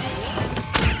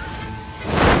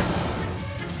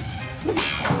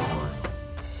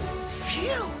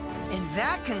 Phew! And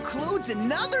that concludes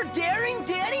another Daring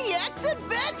Danny X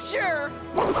adventure!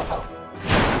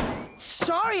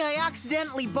 Sorry I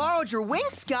accidentally borrowed your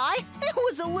wings, Skye. It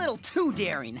was a little too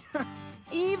daring.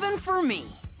 Even for me.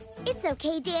 It's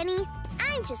okay, Danny.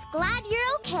 I'm just glad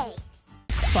you're okay.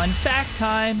 Fun fact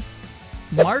time.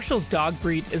 Marshall's dog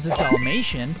breed is a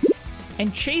Dalmatian,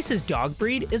 and Chase's dog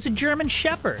breed is a German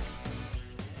Shepherd.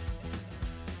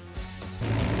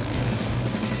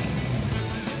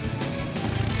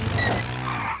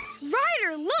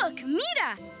 Ryder, look!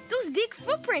 Mita! Those big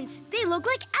footprints, they look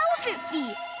like elephant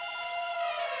feet.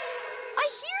 I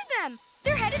hear them!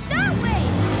 They're headed that way!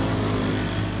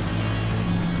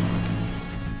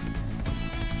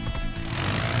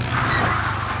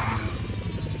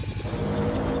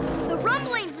 The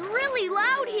rumbling's really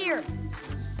loud here.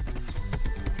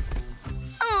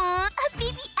 Aw, a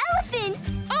baby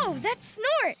elephant! Oh, that's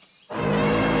Snort!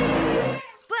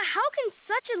 But how can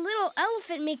such a little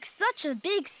elephant make such a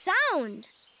big sound?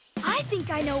 I think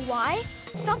I know why.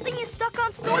 Something is stuck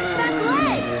on Snort's back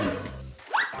leg.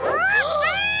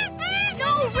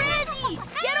 No, Randy!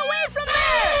 Get away from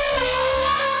there!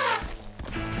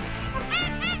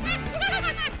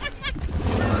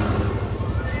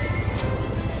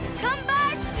 Come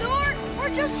back, Snort!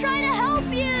 We're just trying to help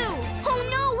you! Oh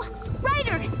no!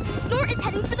 Ryder, Snort is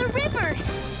heading for the river.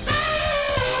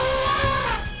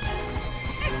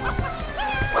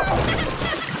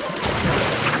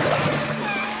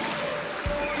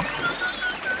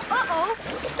 Uh-oh!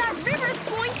 That river's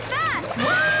flowing fast!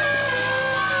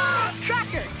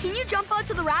 Tracker, can you jump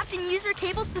onto the raft and use your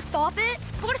cables to stop it?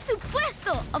 Por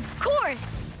supuesto! Of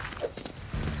course!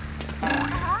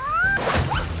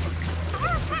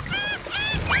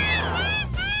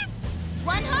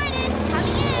 One harness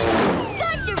coming in.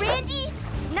 Gotcha, Randy.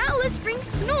 Now let's bring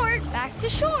Snort back to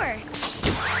shore.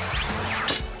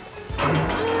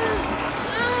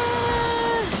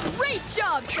 Great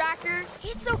job, Tracker.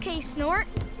 It's okay, Snort.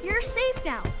 You're safe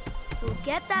now. We'll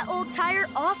get that old tire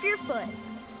off your foot.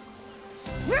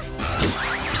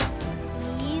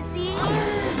 Easy.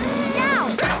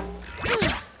 Now!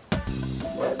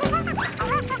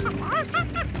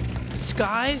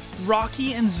 Skye,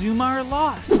 Rocky, and Zuma are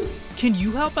lost. Can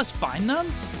you help us find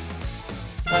them?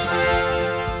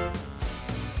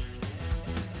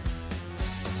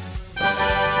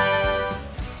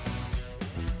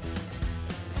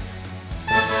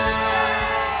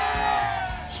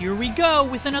 here we go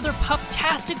with another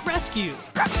pup-tastic rescue.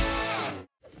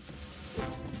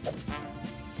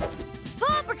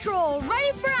 Paw Patrol,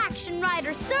 ready for action,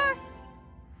 Ryder, sir.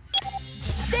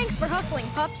 Thanks for hustling,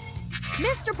 pups.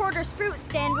 Mr. Porter's fruit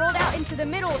stand rolled out into the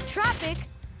middle of traffic,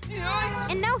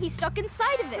 and now he's stuck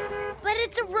inside of it. But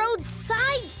it's a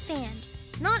roadside stand,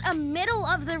 not a middle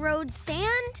of the road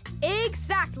stand.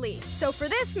 Exactly. So for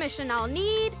this mission, I'll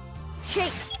need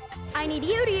Chase. I need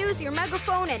you to use your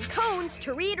megaphone and cones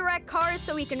to redirect cars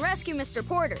so we can rescue Mr.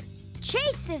 Porter.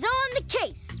 Chase is on the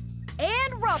case.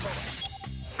 And Rubble.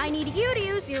 I need you to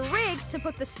use your rig to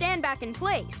put the stand back in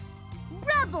place.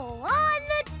 Rubble on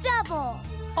the double.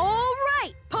 All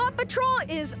right, Paw Patrol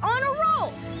is on a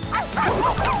roll.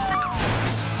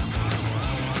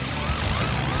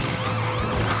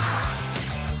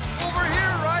 Over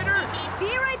here, Ryder!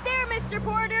 Be right there, Mr.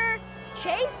 Porter.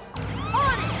 Chase?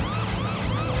 On it!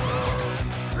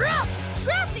 Rough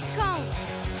traffic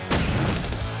cones!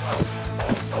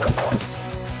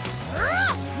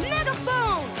 Rough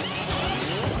megaphone!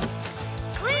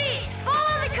 Please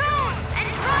follow the cones and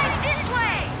drive this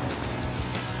way.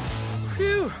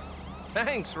 Phew!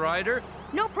 Thanks, Ryder.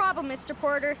 No problem, Mr.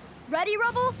 Porter. Ready,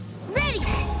 Rubble? Ready!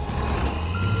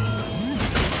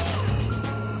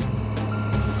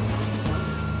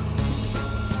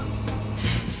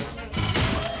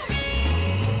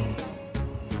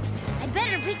 I'd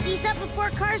better pick these up before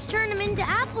cars turn them into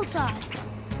applesauce.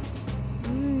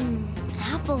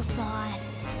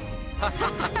 Applesauce.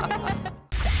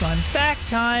 Fun fact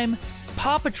time.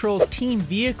 Paw Patrol's team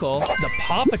vehicle, the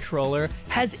Paw Patroller,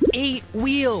 has 8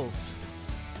 wheels.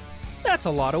 That's a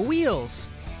lot of wheels.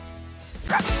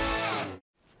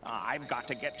 I've got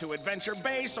to get to Adventure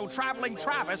Bay so Traveling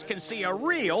Travis can see a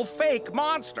real fake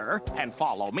monster and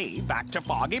follow me back to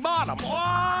Foggy Bottom.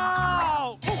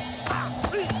 Whoa!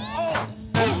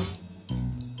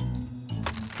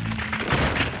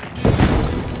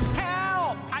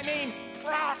 Help! I mean...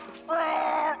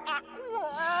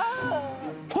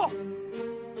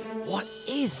 What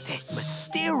is that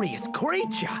mysterious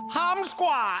creature?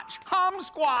 Humsquatch!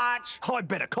 Humsquatch! I'd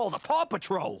better call the Paw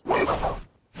Patrol.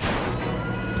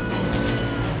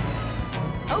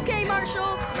 Okay,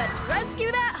 Marshall, let's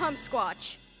rescue that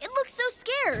Humsquatch. It looks so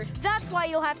scared. That's why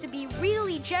you'll have to be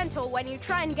really gentle when you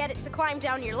try and get it to climb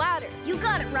down your ladder. You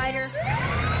got it, Ryder.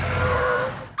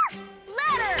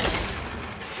 Ladder!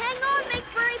 Hang on, big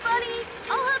furry buddy.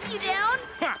 I'll help you down.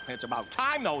 It's about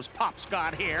time those pups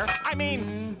got here. I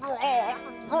mean,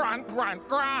 grunt, grunt,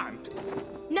 grunt.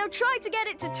 Now try to get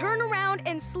it to turn around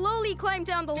and slowly climb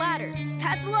down the ladder.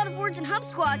 That's a lot of words in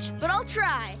Humsquatch, but I'll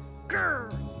try. Grr,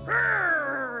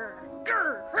 grr,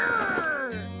 grr,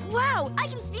 grr. Wow, I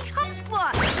can speak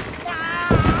Humsquatch.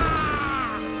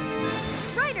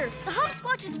 Ryder, the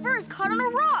Humsquatch's fur is caught on a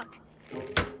rock.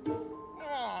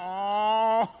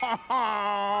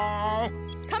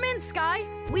 Come in, Skye.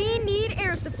 We need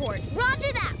air support.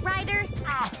 Roger that, Ryder.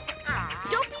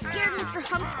 Don't be scared, Mr.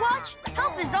 Humsquatch.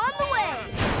 Help is on the way.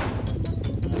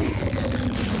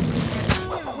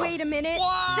 Wait a minute.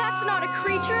 That's not a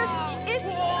creature.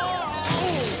 It's...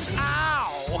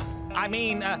 Ow! I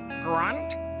mean,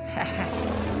 grunt?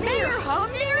 Mayor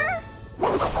Humdinger?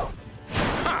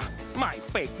 Huh, my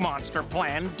fake monster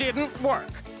plan didn't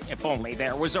work. If only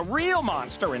there was a real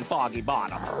monster in Foggy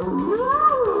Bottom.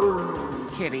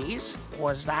 Kitties,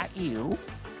 was that you?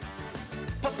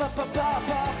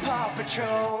 Paw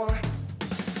Patrol.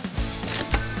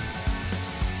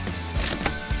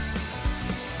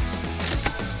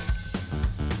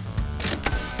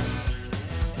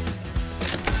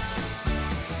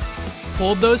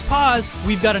 Hold those paws.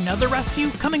 We've got another rescue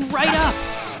coming right up.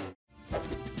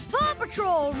 Paw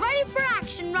Patrol, ready for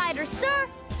action, Ryder, sir.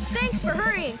 Thanks for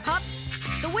hurrying, pups.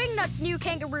 The Wingnut's new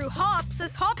kangaroo Hops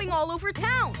is hopping all over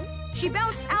town. She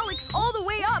bounced Alex all the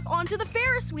way up onto the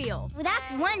Ferris wheel. Well,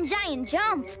 that's one giant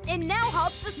jump. And now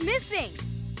Hops is missing.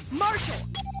 Marshall,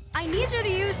 I need you to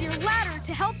use your ladder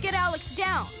to help get Alex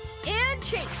down. And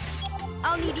Chase,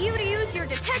 I'll need you to use your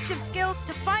detective skills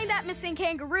to find that missing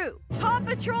kangaroo. Paw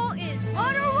Patrol is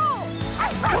on a roll.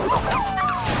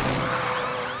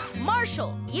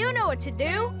 Marshall, you know what to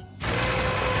do.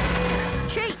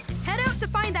 Chase, head out to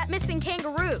find that missing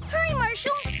kangaroo. Hurry,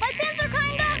 Marshall. My pants are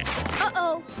kinda...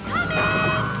 Uh-oh. Coming!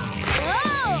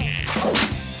 Whoa!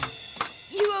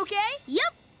 You okay?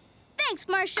 Yep. Thanks,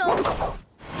 Marshall.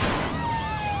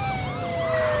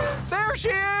 There she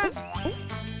is!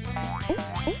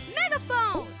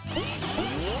 Megaphone!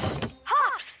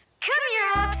 Hops! Come here,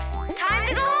 Hops. Time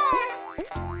to go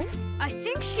home. I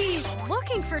think she's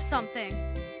looking for something.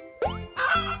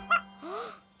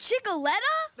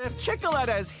 Chickaletta? If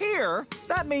Chickaletta is here,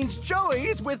 that means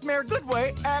Joey's with Mayor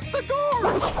Goodway at the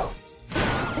gorge.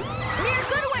 Mayor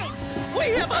Goodway! We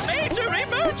have a major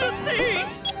emergency!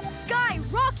 Skye,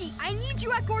 Rocky, I need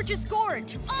you at Gorge's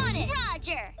Gorge. On it!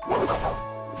 Roger!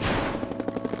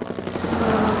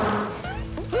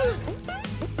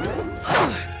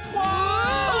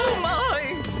 Oh my!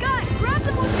 Skye, grab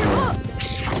them with your hook!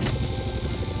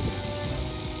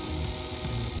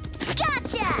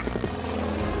 Gotcha!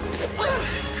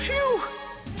 Phew!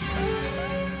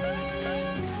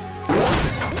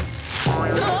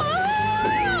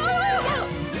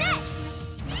 Net!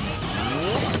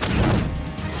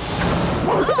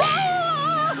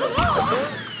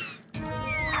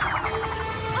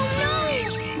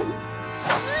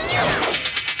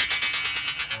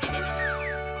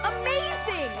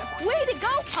 Amazing! Way to go,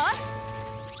 pups!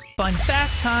 Fun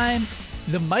fact time!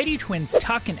 The mighty twins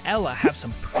Tuck and Ella have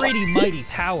some pretty mighty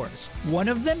powers. One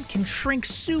of them can shrink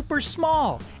super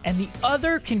small, and the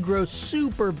other can grow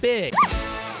super big.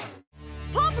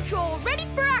 Paw Patrol, ready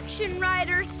for action,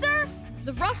 riders, sir!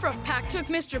 The Ruff Ruff Pack took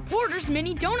Mr. Porter's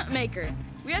mini donut maker.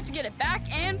 We have to get it back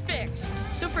and fixed.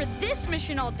 So for this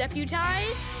mission, I'll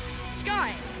deputize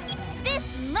Skye. This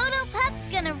Moto Pup's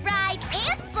gonna ride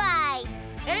and fly.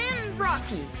 And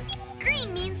Rocky.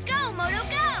 Green means go, Moto,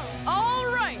 go! All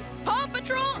right, Paw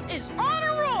Patrol is on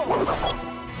a roll.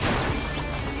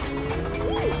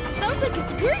 Ooh, sounds like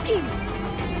it's working.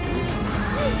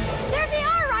 There they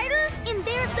are, Ryder! And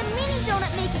there's the mini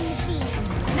donut making machine.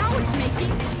 Now it's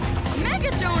making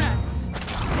mega donuts.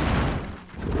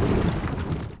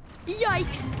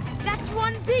 Yikes! That's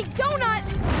one big donut!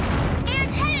 And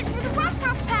it's headed for the Ruff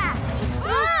Ruff Pack!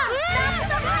 Back to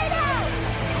the hideout!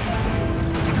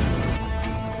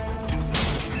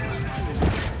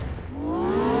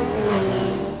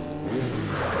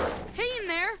 Hey in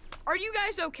there, are you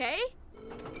guys okay?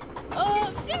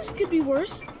 Things could be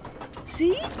worse.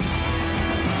 See?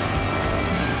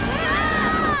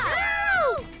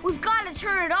 We've got to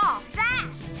turn it off,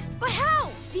 fast! But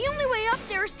how? The only way up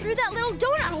there is through that little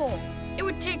donut hole. It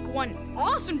would take one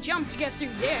awesome jump to get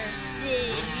through there. Did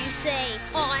you say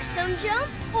awesome jump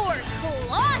or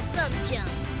colossum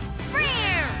jump?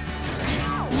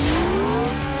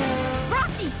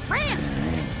 Rocky, ram!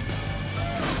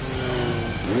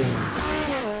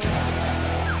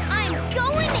 I'm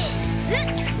going in!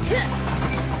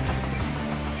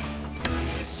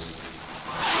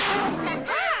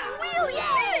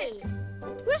 Yay!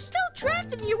 We're still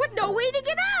trapped and you with no way to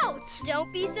get out!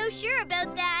 Don't be so sure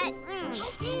about that.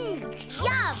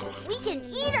 Yum! We can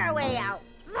eat our way out.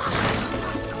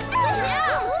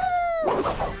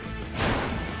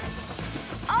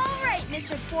 All right,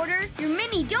 Mr. Porter, your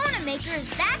mini donut maker is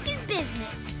back in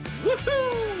business.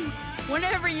 Woohoo!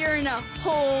 Whenever you're in a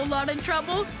whole lot of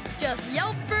trouble, just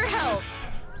yelp for help.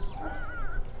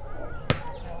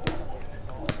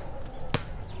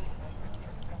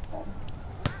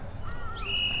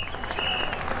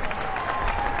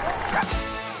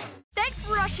 Thanks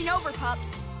for rushing over,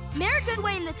 pups. Mayor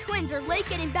Goodway and the twins are late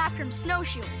getting back from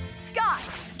snowshoeing. Skye,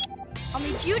 I'll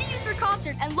need you to use your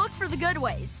copter and look for the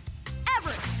Goodways.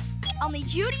 Everest, I'll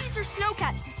need you to use your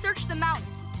snowcat to search the mountain,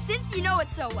 since you know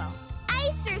it so well.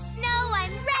 Ice or snow,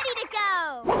 I'm ready to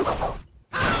go.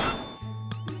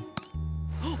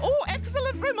 Oh,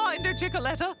 excellent reminder,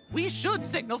 Chickaletta. We should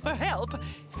signal for help.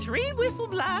 3 whistle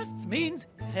blasts means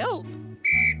help.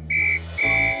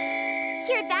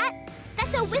 Hear that?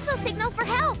 That's a whistle signal for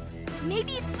help.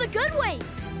 Maybe it's the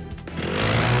Goodways.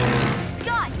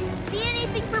 Skye, see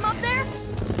anything from up there?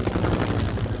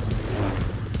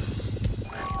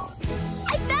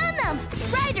 I found them!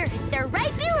 Ryder, they're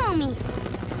right below me.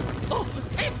 Oh,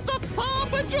 it's the PAW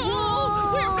Patrol!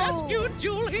 Whoa. We rescued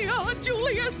Julia and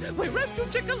Julius! We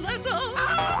rescued Chickaletta!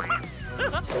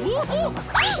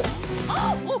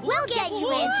 We'll get you,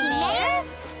 Auntie Mayor!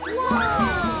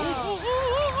 Whoa!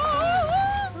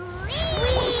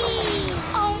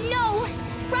 Oh no!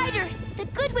 Ryder, the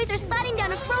Goodways are sliding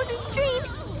down a frozen stream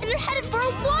and they're headed for a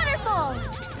waterfall!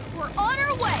 We're on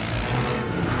our way!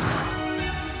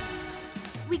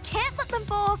 We can't let them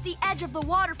fall off the edge of the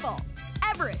waterfall.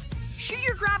 Everest, shoot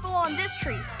your grapple on this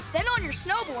tree. Then on your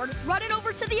snowboard, run it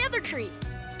over to the other tree.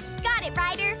 Got it,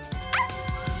 Ryder!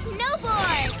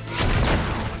 Snowboard!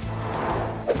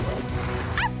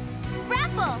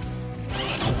 Grapple!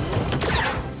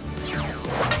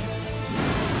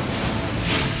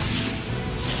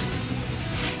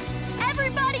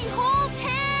 Everybody hold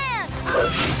hands!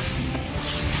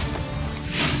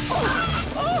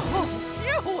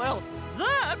 Well,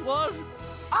 that was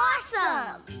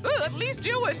awesome! At least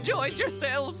you enjoyed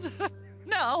yourselves.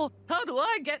 Now, how do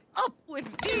I get up with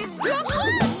these?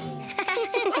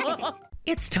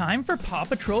 It's time for PAW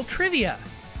Patrol Trivia.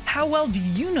 How well do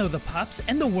you know the pups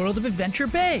and the world of Adventure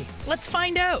Bay? Let's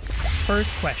find out. First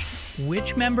question.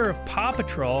 Which member of PAW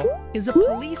Patrol is a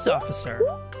police officer?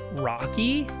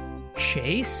 Rocky,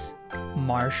 Chase,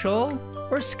 Marshall,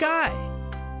 or Skye?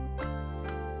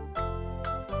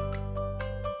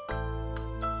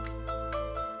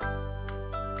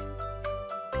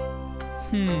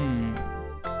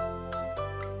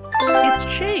 It's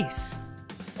Chase.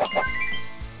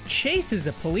 Chase is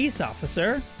a police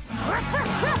officer.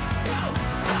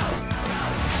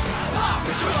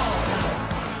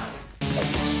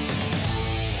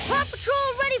 Paw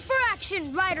Patrol ready for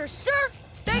action, Riders, sir!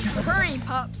 Thanks for hurrying,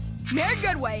 pups. Mayor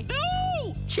Goodway,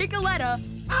 Chickaletta,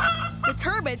 the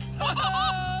Turbits,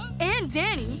 and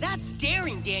Danny. That's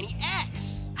Daring Danny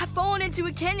X. Have fallen into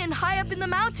a canyon high up in the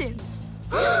mountains.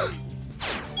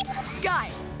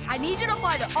 Skye, I need you to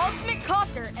fly the ultimate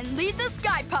copter and lead the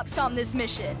Skye pups on this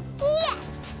mission. Yes!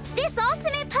 This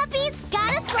ultimate puppy's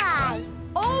gotta fly!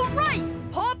 All right,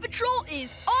 Paw Patrol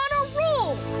is on a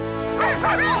roll!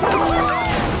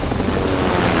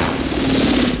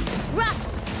 Ruff,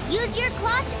 use your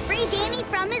claw to free Danny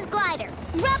from his glider.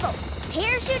 Rubble,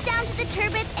 parachute down to the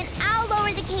turbines and I'll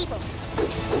lower the cable.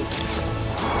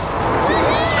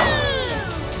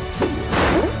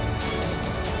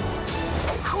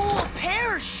 Cool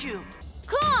parachute.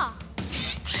 Claw!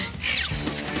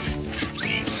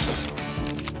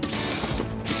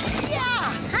 Yeah!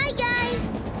 Hi, guys!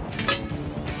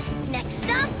 Next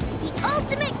stop, the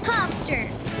ultimate copter.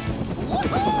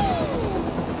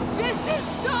 Woohoo! This is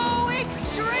so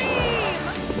extreme!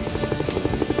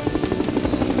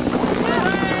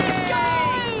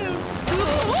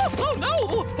 Oh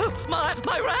no!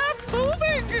 My raft's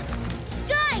moving!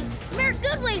 Skye, Mayor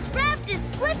Goodway's raft is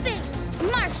slipping.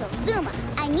 Marshall, Zuma,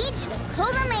 I need you to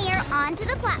pull the mayor onto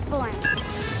the platform.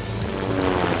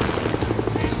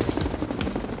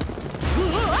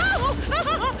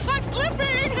 I'm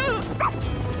slipping!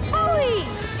 Hurry!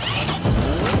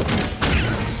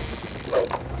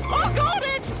 Oh, got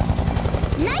it!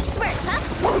 Nice work,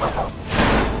 pups.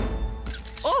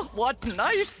 Oh, what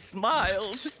nice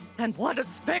smiles! And what a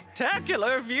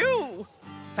spectacular view!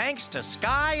 Thanks to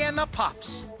Skye and the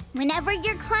pups. Whenever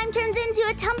your climb turns into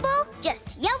a tumble,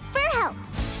 just yelp for help.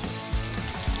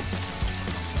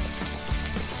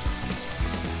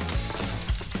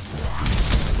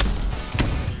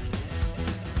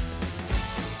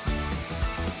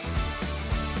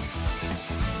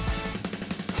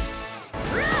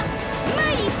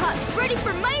 Mighty Pups ready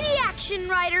for mighty action,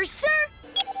 Riders, sir!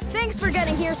 Thanks for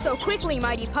getting here so quickly,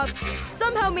 Mighty Pups.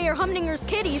 Somehow Mayor Humdinger's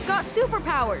kitties got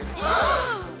superpowers.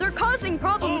 They're causing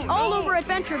problems all over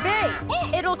Adventure Bay.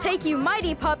 It'll take you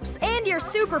Mighty Pups and your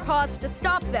super paws to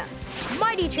stop them.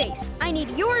 Mighty Chase, I need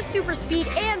your super speed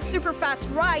and super fast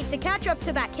ride to catch up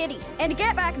to that kitty and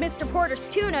get back Mr. Porter's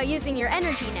tuna using your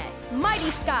energy net.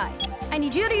 Mighty Skye, I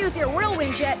need you to use your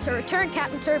whirlwind jet to return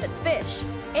Captain Turbot's fish.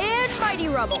 And Mighty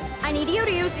Rubble, I need you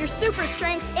to use your super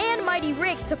strength and Mighty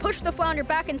Rig to push the flounder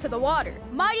back into the water.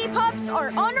 Mighty Pups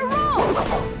are on a roll!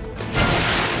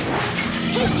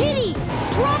 Hey, Kitty!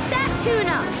 Drop that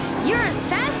tuna! You're as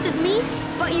fast as me,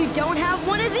 but you don't have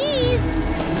one of these!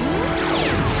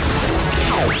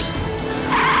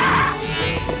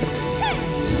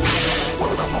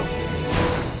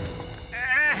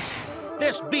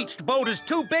 This beached boat is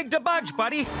too big to budge,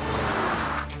 buddy.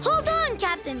 Hold on,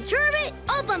 Captain Turbot!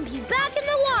 I'll bump you back in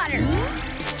the water!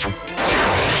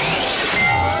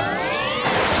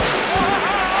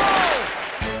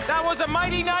 That was a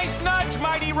mighty nice nudge,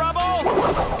 Mighty Rubble!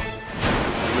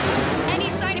 Any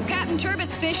sign of Captain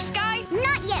Turbot's fish, Skye?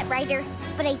 Not yet, Ryder.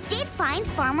 But I did find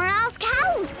Farmer Al's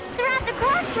cows. They're at the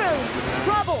crossroads.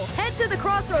 Rubble, head to the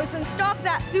crossroads and stop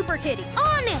that super kitty.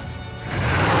 On it!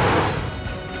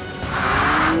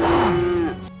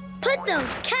 Put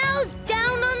those cows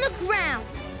down on the ground.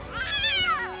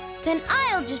 Then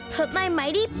I'll just put my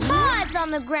mighty paws on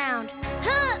the ground.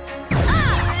 Huh?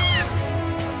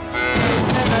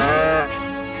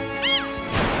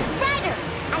 Ryder,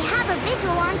 I have a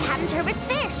visual on Captain Turbot's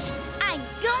fish. I'm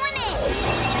going in.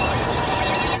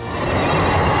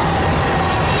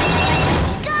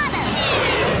 Got him!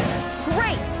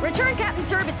 Great! Return Captain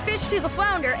Turbot's fish to the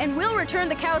flounder and we'll return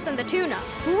the cows and the tuna.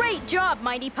 Great job,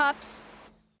 Mighty Pups.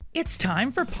 It's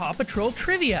time for PAW Patrol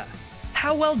Trivia.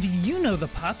 How well do you know the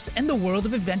pups and the world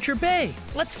of Adventure Bay?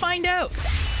 Let's find out.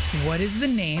 What is the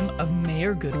name of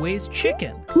Mayor Goodway's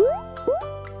chicken?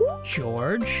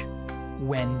 George,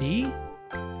 Wendy,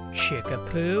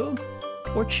 Chickapoo,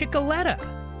 or Chickaletta?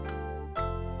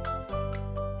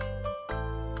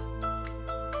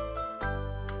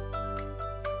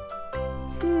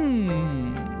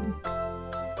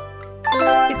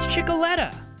 That's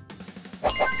Chickaletta.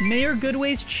 Mayor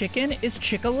Goodway's chicken is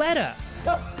Chickaletta.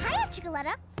 Hiya,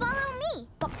 Chickaletta. Follow me.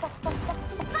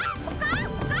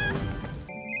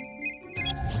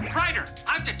 Ryder,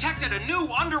 I've detected a new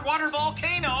underwater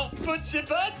volcano. But the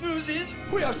bad news is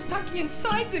we are stuck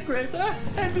inside the crater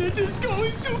and it is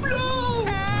going to blow!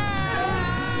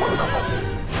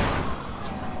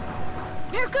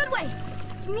 Mayor Goodway,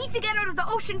 you need to get out of the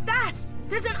ocean fast.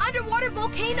 There's an underwater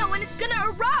volcano and it's gonna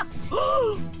erupt.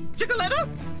 Chickaletta?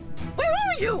 Where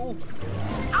are you?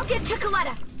 I'll get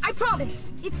Chickaletta. I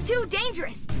promise. It's too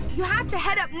dangerous. You have to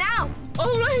head up now.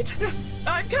 All right.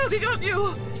 I'm counting on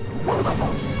you.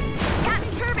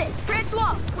 Captain Turbot,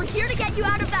 Francois, we're here to get you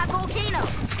out of that volcano.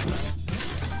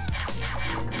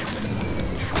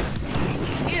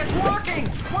 It's working!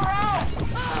 We're out!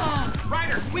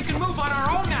 Ryder, we can move on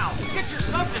our own now. Get your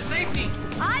sub to safety.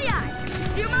 Aye, aye.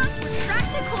 Zuma,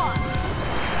 retract the claws.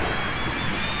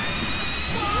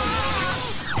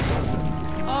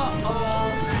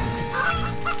 Uh-oh.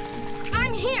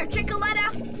 I'm here,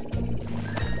 Chickaletta.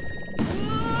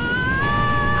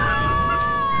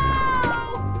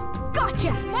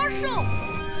 Gotcha! Marshall!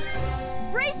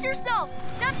 Brace yourself!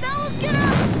 That bell is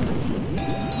gonna...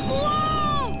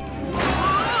 Whoa!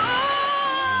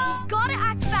 You've gotta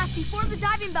act fast before the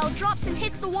diving bell drops and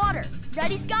hits the water.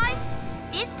 Ready, Skye?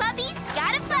 This puppy's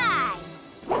gotta fly.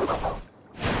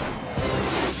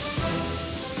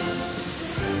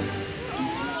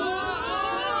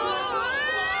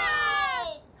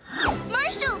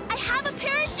 Marshall, I have a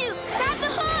parachute. Grab the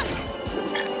hook.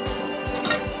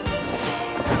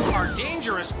 Our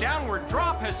dangerous downward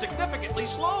drop has significantly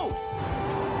slowed.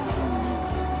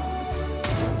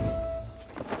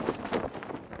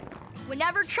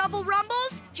 Whenever trouble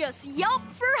rumbles, just yelp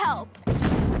for help.